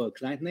number of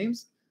client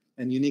names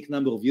and unique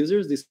number of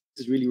users. This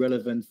is really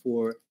relevant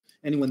for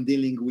anyone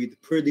dealing with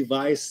per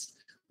device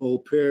or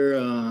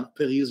per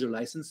user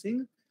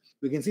licensing.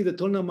 We can see the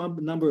total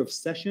number of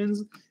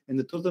sessions and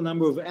the total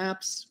number of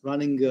apps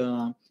running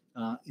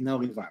in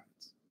our environment.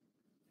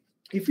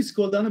 If we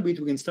scroll down a bit,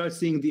 we can start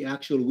seeing the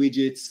actual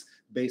widgets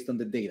based on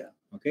the data.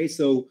 Okay,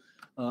 so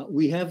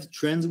we have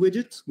trends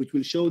widgets, which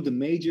will show the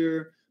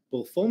major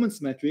performance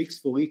metrics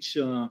for each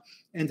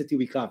entity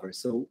we cover.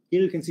 So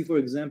here you can see, for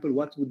example,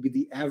 what would be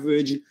the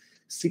average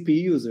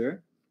CPU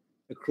user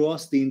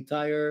across the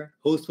entire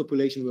host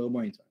population we're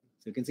monitoring.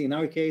 So you can see in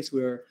our case,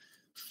 we're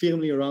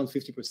firmly around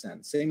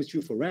 50%. Same is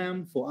true for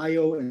RAM, for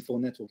I/O, and for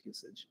network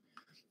usage.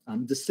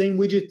 The same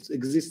widget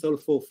exists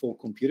also for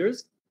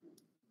computers.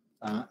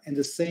 And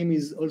the same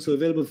is also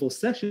available for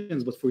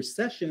sessions, but for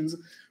sessions,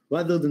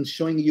 rather than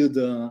showing you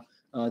the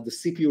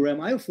CPU RAM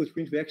I/O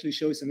footprint, we actually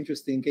show you some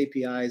interesting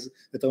KPIs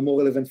that are more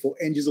relevant for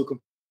end user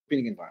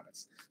computing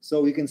environments.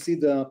 So you can see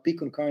the peak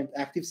concurrent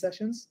active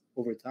sessions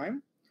over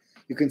time.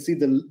 You can see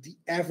the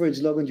average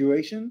login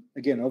duration,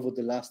 again, over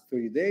the last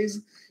 30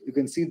 days. You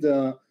can see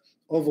the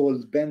overall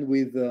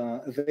bandwidth,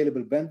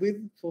 available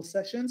bandwidth for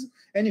sessions,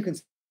 and you can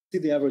see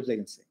the average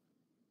latency.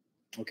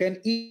 Okay, and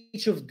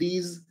each of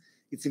these,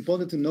 it's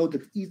important to note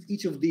that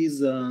each of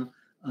these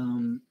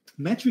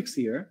metrics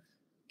here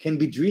can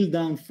be drilled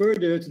down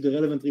further to the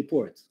relevant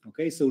report.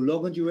 Okay, so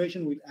login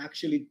duration will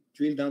actually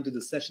drill down to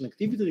the session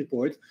activity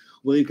report,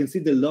 where you can see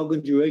the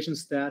login duration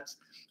stats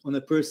on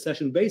a per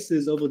session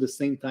basis over the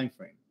same time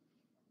frame.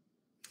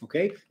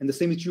 Okay, and the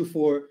same is true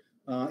for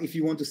if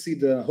you want to see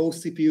the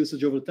host CPU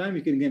usage over time,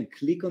 you can again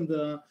click on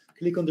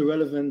the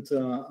relevant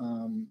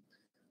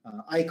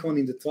icon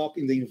in the top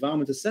in the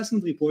environment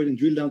assessment report and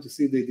drill down to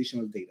see the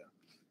additional data.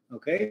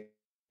 Okay,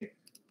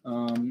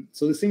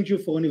 so the same is true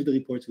for any of the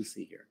reports we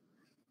see here.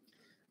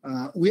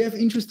 We have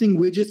interesting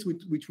widgets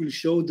which will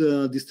show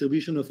the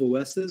distribution of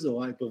OSs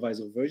or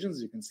hypervisor versions,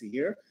 as you can see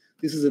here.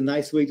 This is a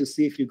nice way to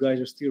see if you guys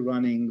are still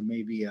running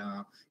maybe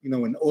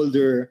an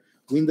older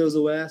Windows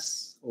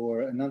OS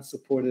or an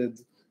unsupported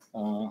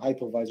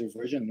hypervisor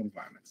version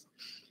environment.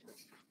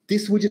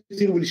 This widget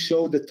here will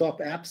show the top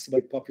apps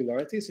by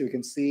popularity. So you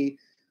can see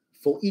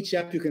for each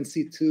app, you can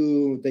see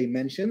two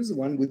dimensions.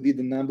 One would be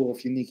the number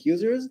of unique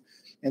users,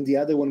 and the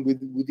other one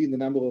would be the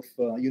number of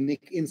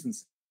unique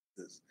instances.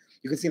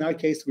 You can see in our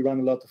case, we run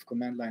a lot of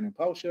command line and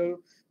PowerShell.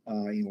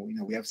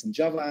 We have some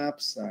Java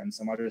apps and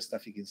some other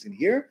stuff you can see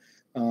here.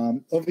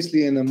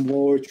 Obviously, in a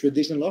more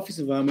traditional Office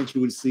environment,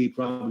 you will see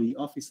probably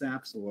Office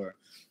apps or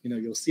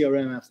your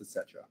CRM apps,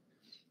 etc.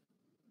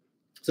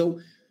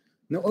 So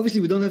now,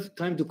 obviously, we don't have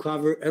time to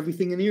cover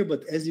everything in here,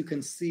 but as you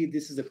can see,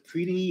 this is a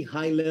pretty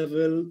high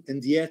level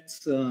and yet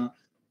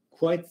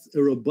quite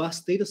a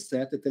robust data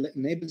set that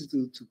enables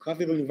you to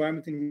cover your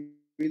environment in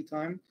real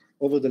time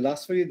over the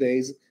last 30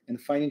 days and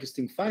find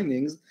interesting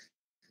findings.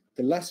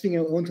 The last thing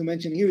I want to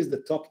mention here is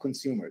the top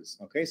consumers.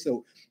 Okay,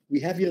 so we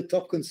have here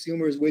top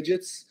consumers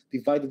widgets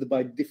divided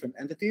by different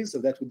entities. So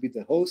that would be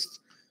the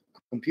host,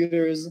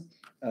 computers,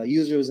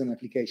 users, and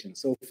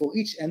applications. So for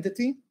each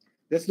entity,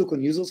 let's look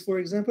on users, for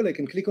example. I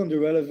can click on the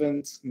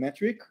relevant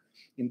metric,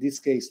 in this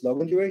case,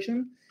 login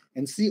duration,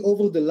 and see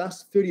over the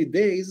last 30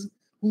 days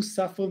who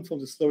suffered from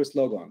the slowest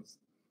logons.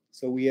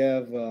 So we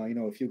have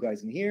a few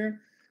guys in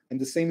here, and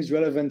the same is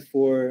relevant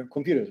for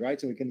computers, right?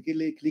 So we can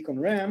click on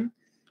RAM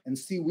and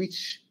see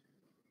which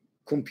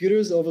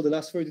computers over the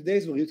last 30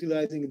 days were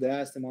utilizing the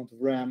highest amount of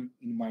RAM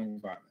in my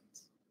environment.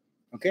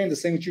 Okay, and the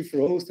same is true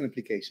for hosts and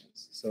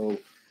applications. So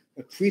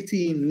a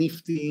pretty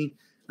nifty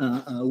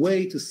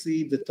way to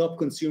see the top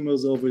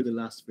consumers over the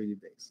last 30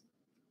 days.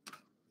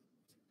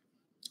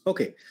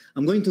 Okay,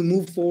 I'm going to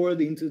move forward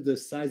into the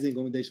sizing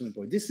accommodation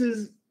report. This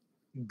is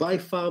by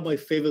far my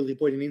favorite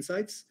report in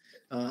Insights.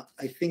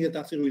 I think that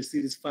after we'll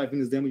see this 5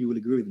 minutes demo, you will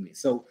agree with me.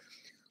 So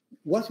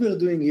what we're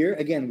doing here,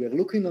 again, we're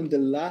looking on the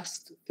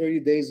last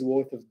 30 days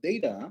worth of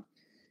data,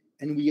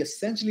 and we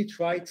essentially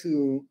try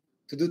to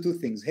do two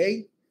things.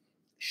 Hey,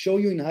 show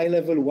you in high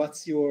level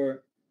what's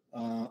your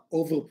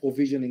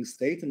over-provisioning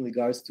state in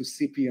regards to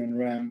CPU and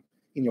RAM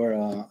in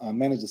your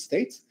managed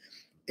estates.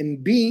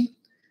 And B,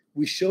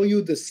 we show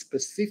you the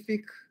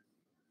specific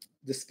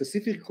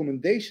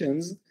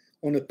recommendations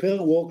on a per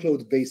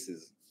workload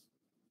basis.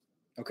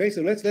 Okay,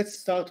 so let's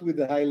start with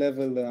the high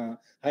level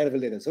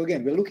data. So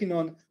again, we're looking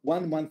on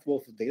 1 month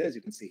worth of data, as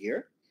you can see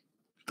here,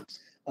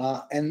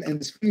 and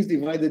the screen is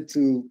divided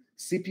to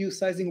CPU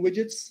sizing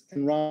widgets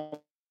and RAM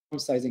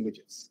sizing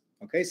widgets.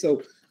 Okay,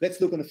 so let's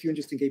look on a few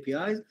interesting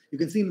KPIs. You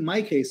can see in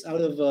my case,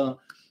 out of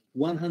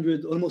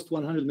almost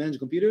 100 managed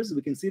computers,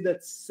 we can see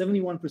that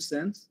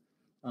 71%,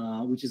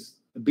 which is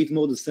a bit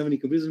more than 70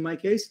 computers in my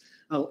case,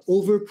 are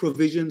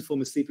over-provisioned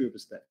from a CPU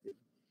perspective.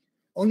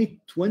 Only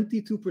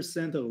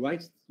 22% are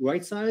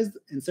right-sized,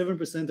 and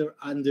 7% are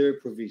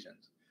under-provisioned.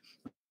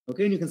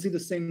 Okay, and you can see the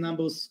same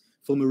numbers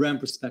from a RAM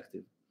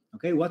perspective.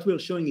 Okay, what we're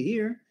showing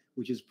here,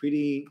 which is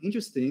pretty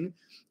interesting,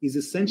 is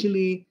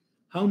essentially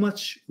how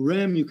much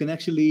RAM you can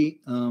actually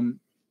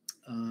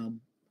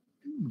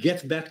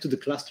get back to the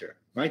cluster,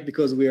 right?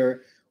 Because we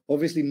are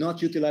obviously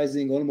not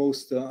utilizing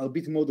almost a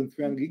bit more than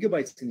 300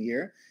 gigabytes in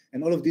here,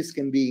 and all of this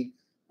can be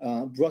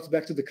brought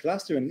back to the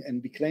cluster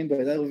and be claimed by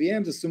other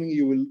VMs, assuming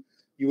you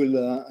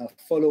will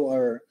follow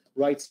our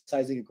right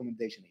sizing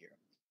recommendation here.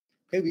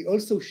 Okay, we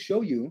also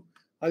show you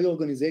how your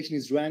organization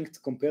is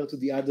ranked compared to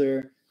the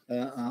other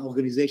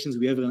organizations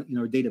we have in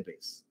our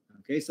database.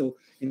 Okay, so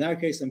in our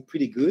case, I'm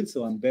pretty good.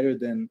 So I'm better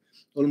than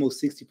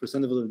almost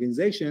 60% of the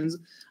organizations.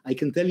 I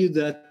can tell you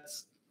that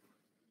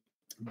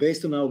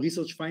based on our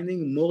research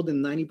finding, more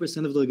than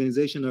 90% of the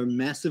organization are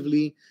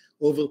massively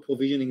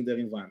over-provisioning their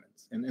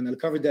environments. And I'll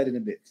cover that in a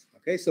bit.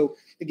 Okay, so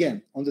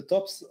again, on the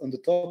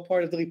top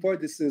part of the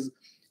report, this is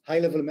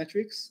high-level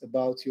metrics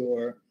about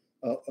your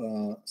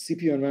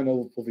CPU and RAM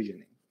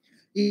over-provisioning.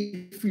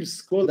 If we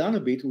scroll down a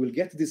bit, we will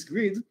get this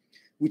grid,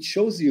 which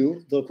shows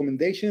you the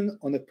recommendation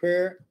on a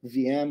per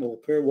VM or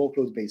per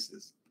workload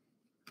basis.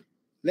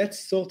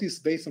 Let's sort this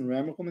based on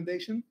RAM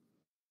recommendation.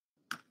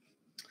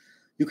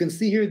 You can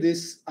see here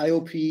this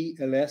IOP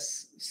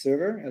LS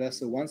server,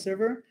 LS01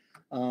 server.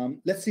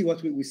 let's see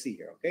what we see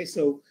here. Okay,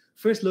 so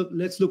first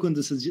let's look on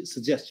the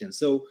suggestions.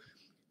 So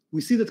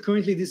we see that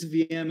currently this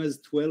VM has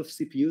 12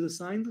 CPUs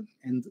assigned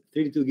and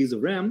 32 gigs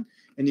of RAM,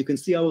 and you can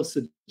see our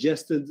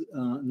suggested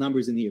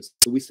numbers in here.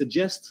 So we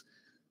suggest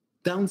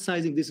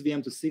downsizing this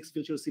VM to 6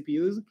 virtual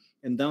CPUs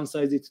and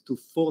downsize it to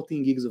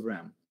 14 gigs of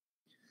RAM.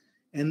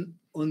 And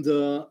on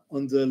the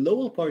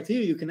lower part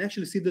here, you can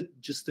actually see the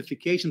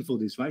justification for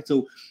this, right?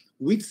 So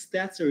which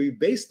stats are we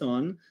based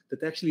on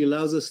that actually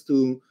allows us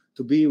to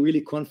be really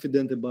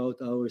confident about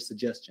our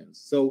suggestions.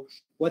 So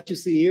what you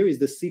see here is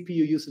the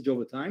CPU usage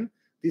over time.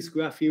 This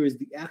graph here is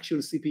the actual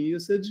CPU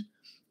usage.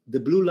 The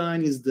blue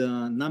line is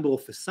the number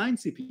of assigned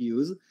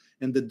CPUs,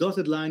 and the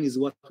dotted line is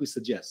what we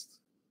suggest.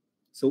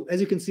 So as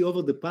you can see,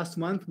 over the past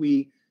month,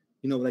 we,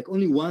 like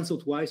only once or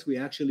twice, we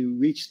actually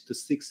reached the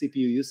 6 CPU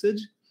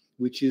usage,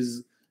 which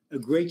is a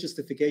great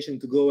justification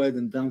to go ahead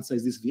and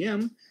downsize this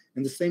VM.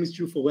 And the same is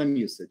true for RAM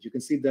usage. You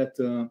can see that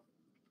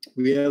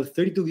we have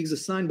 32 gigs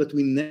assigned, but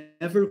we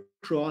never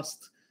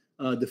crossed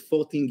the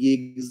 14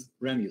 gigs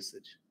RAM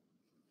usage.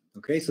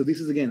 Okay, so this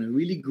is, again, a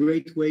really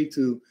great way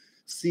to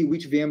see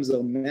which VMs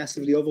are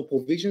massively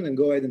over-provisioned and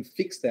go ahead and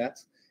fix that.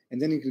 And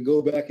then you can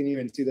go back in here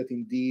and see that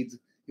indeed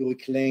you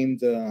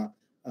reclaimed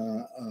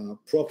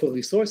proper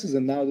resources,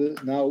 and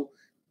now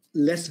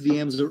less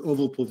VMs are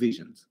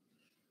over-provisioned.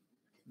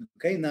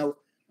 Okay, now,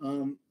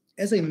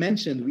 as I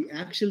mentioned, we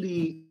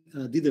actually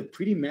did a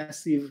pretty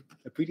massive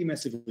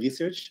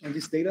research on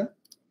this data.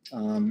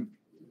 I'm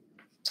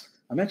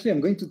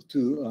going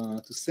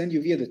to send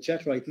you via the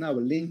chat right now a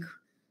link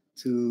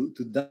to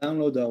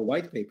download our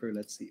white paper.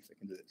 Let's see if I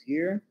can do it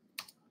here.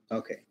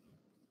 Okay.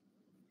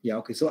 Yeah,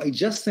 okay. So I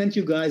just sent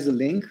you guys a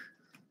link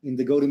in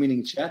the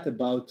GoToMeeting chat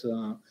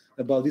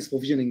about this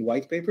provisioning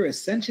white paper.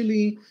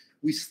 Essentially,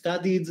 we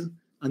studied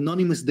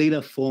anonymous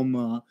data from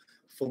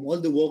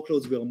all the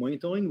workloads we are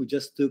monitoring. We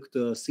just took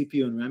the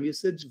CPU and RAM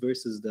usage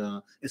versus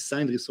the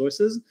assigned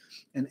resources.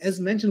 And as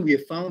mentioned, we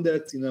have found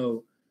that,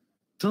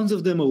 tons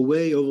of them are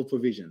way over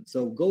provisioned.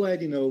 So go ahead,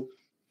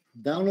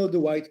 download the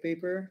white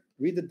paper,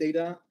 read the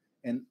data,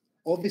 and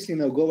obviously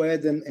go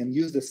ahead and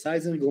use the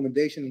sizing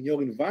recommendation in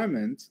your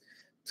environment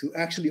to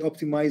actually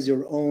optimize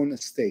your own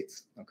estate.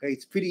 Okay,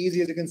 it's pretty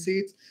easy as you can see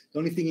it. The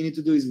only thing you need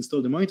to do is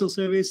install the monitor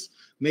service,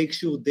 make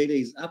sure data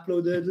is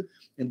uploaded,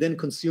 and then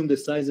consume the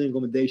sizing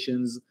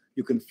recommendations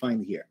you can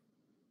find here.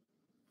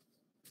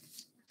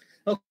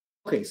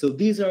 Okay, so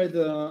these are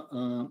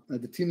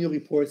the 2 new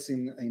reports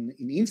in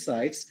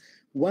Insights.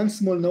 One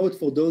small note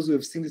for those who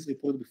have seen this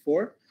report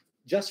before.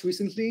 Just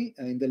recently,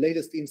 in the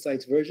latest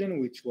Insights version,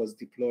 which was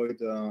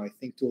deployed, I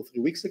think 2 or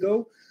 3 weeks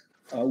ago,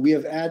 we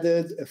have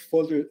added a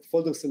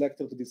folder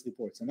selector to this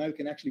report. So now you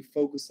can actually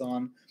focus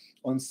on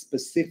a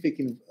specific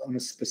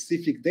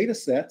data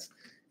set,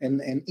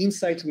 and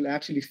Insights will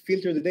actually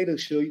filter the data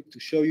to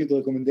show you the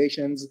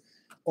recommendations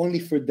only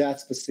for that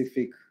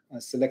specific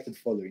selected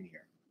folder in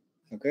here.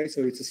 Okay,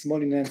 so it's a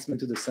small enhancement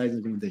to the size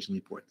recommendation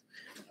report.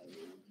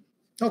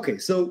 Okay,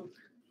 so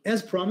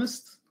as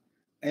promised,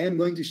 I am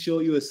going to show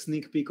you a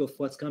sneak peek of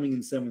what's coming in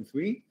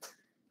 7.3.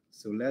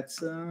 So let's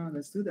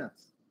do that.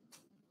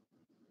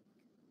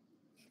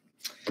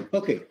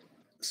 Okay,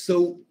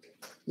 so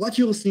what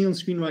you're seeing on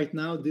screen right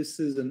now, this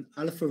is an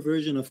alpha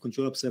version of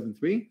ControlUp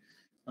 7.3.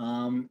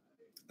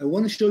 I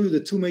want to show you the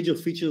 2 major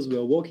features we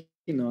are working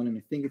on, and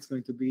I think it's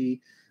going to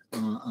be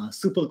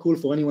super cool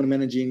for anyone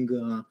managing,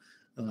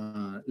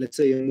 let's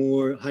say, a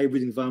more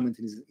hybrid environment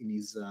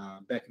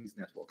back in his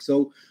network.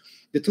 So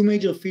the 2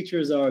 major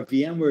features are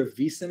VMware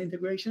vSAN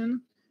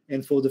integration,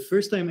 and for the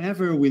first time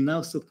ever, we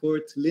now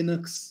support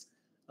Linux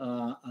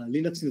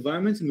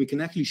environments, and we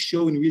can actually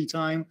show in real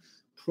time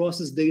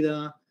process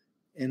data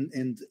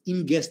and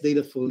ingest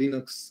data for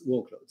Linux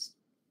workloads.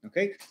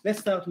 Okay, let's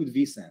start with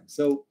vSAN.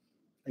 So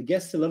I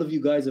guess a lot of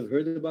you guys have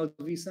heard about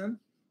vSAN.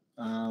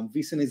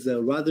 vSAN is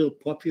a rather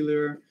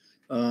popular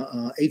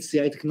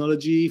HCI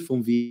technology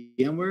from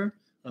VMware.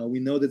 We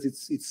know that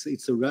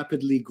it's a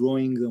rapidly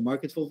growing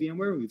market for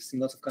VMware. We've seen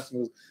lots of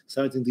customers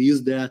starting to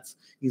use that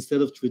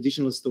instead of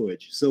traditional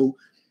storage. So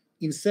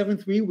in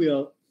 7.3, we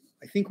are,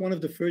 I think, one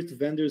of the first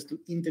vendors to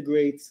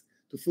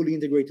fully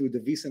integrate with the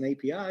vSAN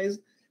APIs,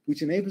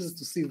 which enables us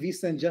to see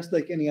vSAN just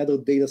like any other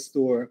data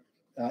store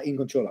in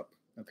ControlUp.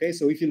 Okay,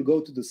 so if you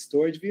go to the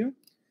storage view,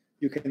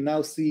 you can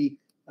now see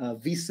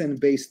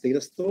vSAN-based data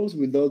stores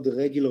with all the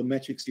regular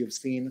metrics you've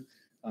seen.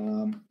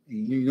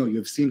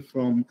 You've seen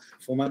from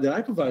other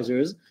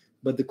hypervisors,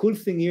 but the cool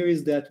thing here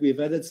is that we've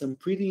added some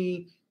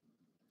pretty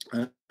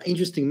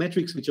interesting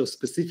metrics which are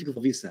specific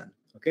for vSAN.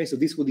 Okay, so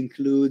this would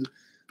include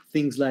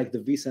things like the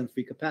vSAN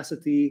free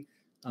capacity,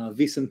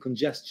 vSAN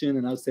congestion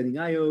and outstanding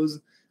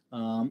IOs,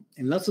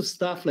 and lots of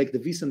stuff like the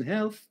vSAN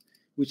health,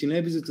 which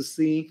enables you to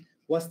see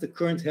what's the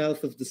current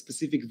health of the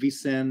specific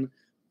vSAN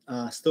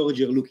storage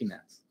you're looking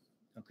at.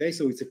 Okay,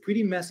 so it's a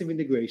pretty massive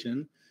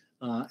integration.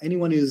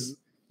 Anyone who's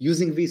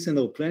using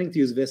vSAN or planning to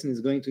use vSAN is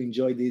going to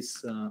enjoy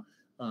this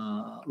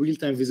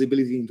real-time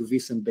visibility into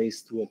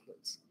vSAN-based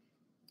workloads.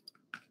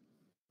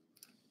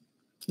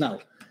 Now,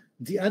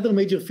 the other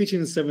major feature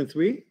in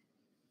 7.3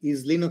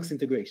 is Linux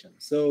integration.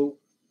 So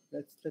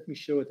let me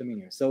show what I mean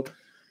here. So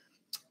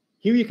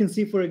here you can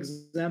see, for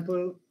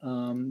example,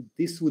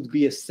 this would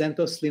be a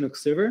CentOS Linux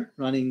server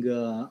running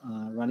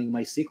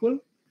MySQL.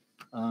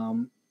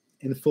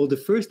 And for the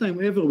first time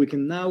ever, we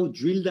can now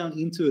drill down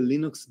into a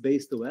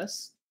Linux-based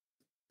OS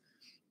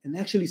and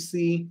actually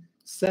see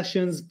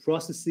sessions,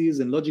 processes,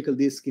 and logical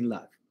disk in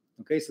live.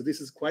 Okay, so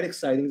this is quite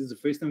exciting. This is the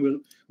first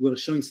time we're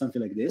showing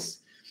something like this.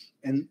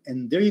 And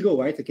there you go,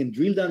 right? I can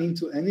drill down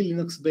into any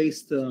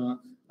Linux-based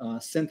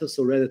CentOS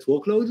or Redis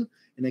workload,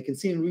 and I can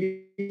see in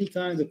real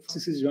time the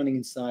processes running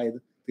inside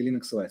the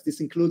Linux OS.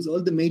 This includes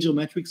all the major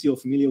metrics you're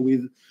familiar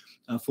with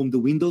from the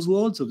Windows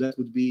world. So that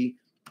would be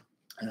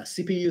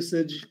CPU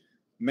usage,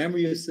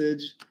 memory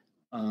usage,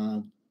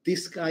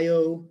 disk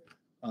I/O,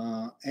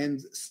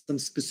 and some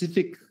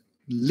specific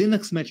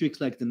Linux metrics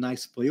like the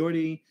nice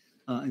priority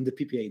and the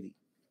PPID.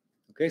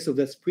 Okay, so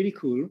that's pretty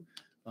cool.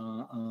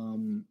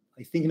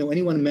 I think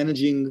anyone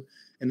managing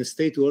an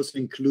estate who also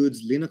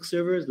includes Linux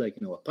servers like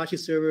Apache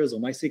servers or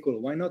MySQL or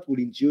why not would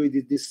enjoy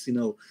this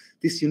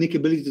this unique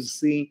ability to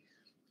see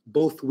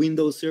both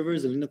Windows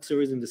servers and Linux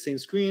servers in the same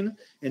screen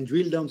and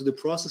drill down to the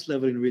process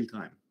level in real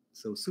time.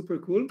 So super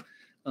cool.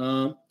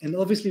 And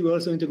obviously, we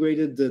also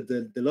integrated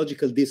the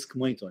logical disk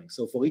monitoring.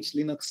 So for each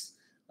Linux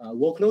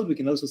workload, we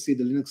can also see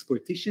the Linux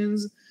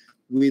partitions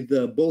with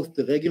both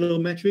the regular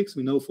metrics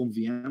we know from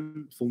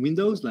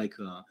Windows, like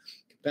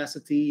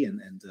capacity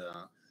and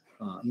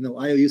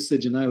I/O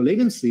usage and I/O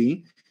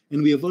latency.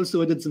 And we have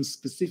also added some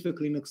specific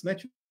Linux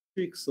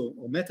metrics or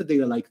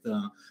metadata like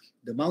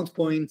the mount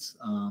points,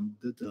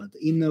 the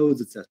in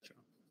nodes, etc.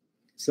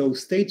 So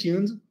stay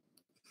tuned.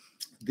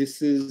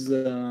 This is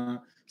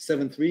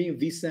 7.3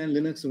 vSAN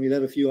Linux, and we'll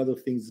have a few other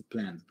things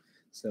planned.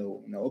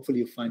 So hopefully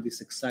you find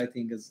this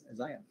exciting as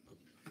I am.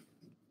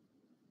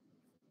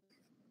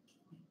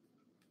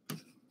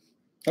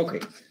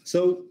 Okay,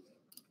 so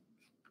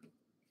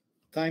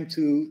time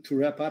to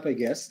wrap up, I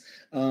guess.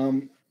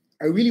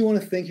 I really want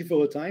to thank you for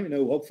your time.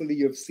 Hopefully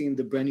you've seen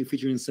the brand new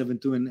feature in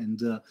 7.2 and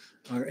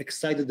are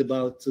excited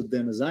about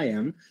them as I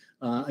am.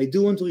 I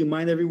do want to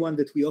remind everyone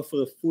that we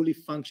offer a fully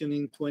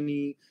functioning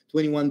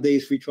 21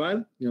 days free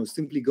trial.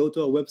 Simply go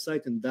to our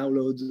website and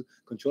download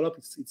ControlUp.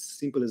 It's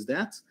simple as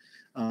that.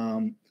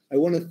 I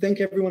want to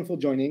thank everyone for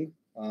joining.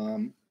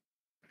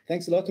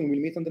 Thanks a lot, and we'll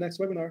meet on the next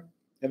webinar.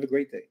 Have a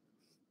great day.